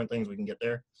impact driver and things, we can get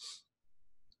there.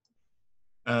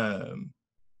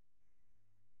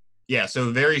 Yeah,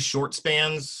 so very short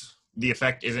spans, the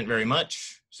effect isn't very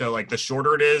much. So like the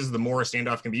shorter it is, the more a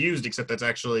standoff can be used, except that's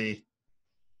actually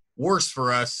worse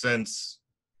for us since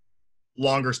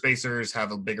longer spacers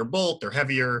have a bigger bolt, they're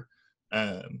heavier.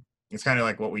 It's kind of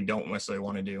like what we don't necessarily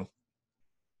want to do.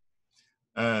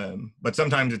 But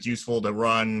sometimes it's useful to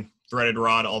run threaded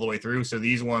rod all the way through. So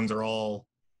these ones are all,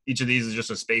 each of these is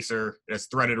just a spacer. It has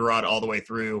threaded rod all the way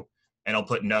through, and I'll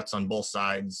put nuts on both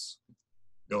sides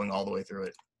going all the way through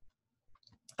it.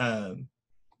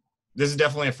 This is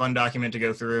definitely a fun document to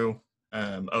go through.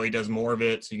 Oh, he does more of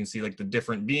it. So you can see like the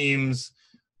different beams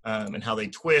and how they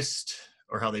twist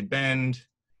or how they bend.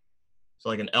 So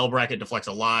like an L bracket deflects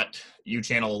a lot, U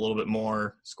channel a little bit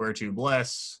more, square tube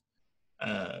less.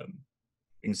 You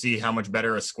can see how much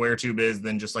better a square tube is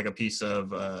than just like a piece of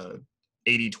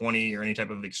 80-20 or any type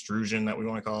of extrusion that we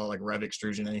want to call it, like rev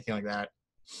extrusion, anything like that.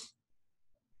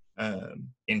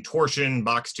 In torsion,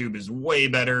 box tube is way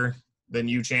better than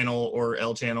U channel or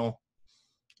L channel.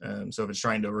 So if it's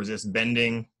trying to resist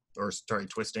bending or sorry,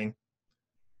 twisting.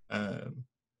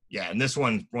 Yeah, and this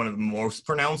one's one of the most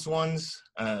pronounced ones.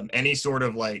 Any sort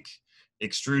of like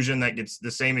extrusion that gets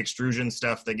the same extrusion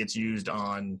stuff that gets used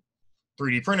on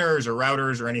 3D printers or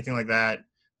routers or anything like that.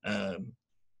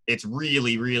 It's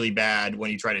really, really bad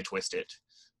when you try to twist it.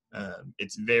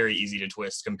 It's very easy to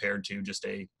twist compared to just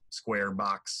a square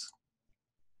box.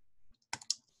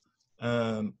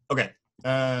 Okay.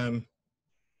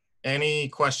 Any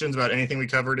questions about anything we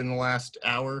covered in the last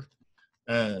hour?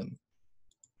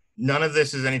 None of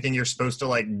this is anything you're supposed to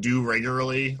like do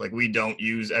regularly. Like we don't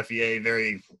use FEA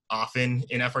very often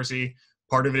in FRC.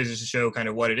 Part of it is just to show kind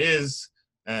of what it is.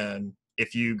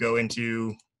 If you go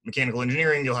into mechanical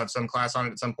engineering, you'll have some class on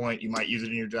it at some point. You might use it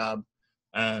in your job.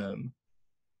 But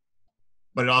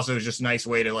it also is just a nice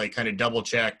way to like kind of double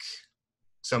check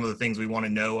some of the things we want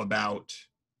to know about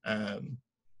and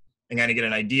kind of get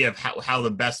an idea of how the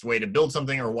best way to build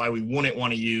something or why we wouldn't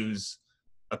want to use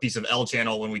a piece of L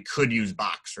channel when we could use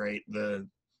box, right?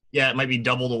 It might be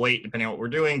double the weight depending on what we're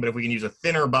doing, but if we can use a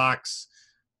thinner box,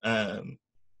 what am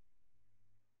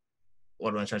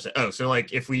I trying to say? Oh, so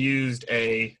like if we used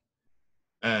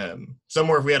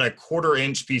somewhere if we had a 1/4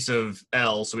 inch piece of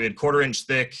L, so we had 1/4 inch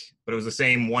thick, but it was the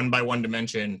same 1x1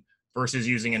 dimension versus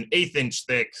using an 1/8 inch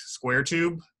thick square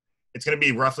tube, it's going to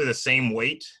be roughly the same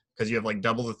weight because you have like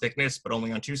double the thickness, but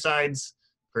only on 2 sides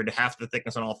compared to half the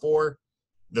thickness on all 4.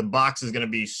 The box is going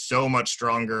to be so much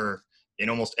stronger in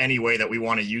almost any way that we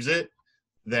want to use it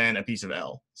than a piece of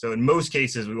L. So in most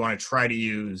cases, we want to try to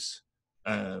use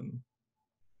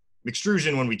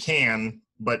extrusion when we can,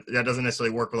 but that doesn't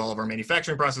necessarily work with all of our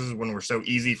manufacturing processes when we're so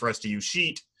easy for us to use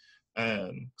sheet,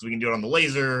 because we can do it on the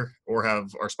laser or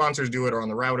have our sponsors do it or on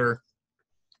the router.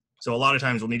 So a lot of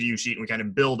times we'll need to use sheet and we kind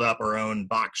of build up our own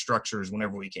box structures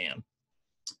whenever we can.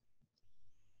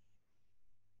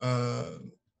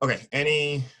 Okay,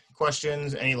 any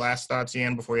questions? Any last thoughts,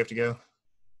 Yan, before you have to go?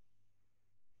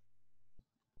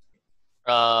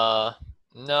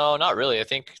 No, not really. I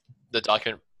think the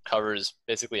document covers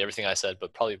basically everything I said,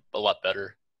 but probably a lot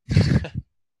better.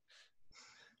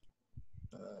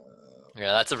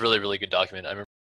 Yeah, that's a really, really good document.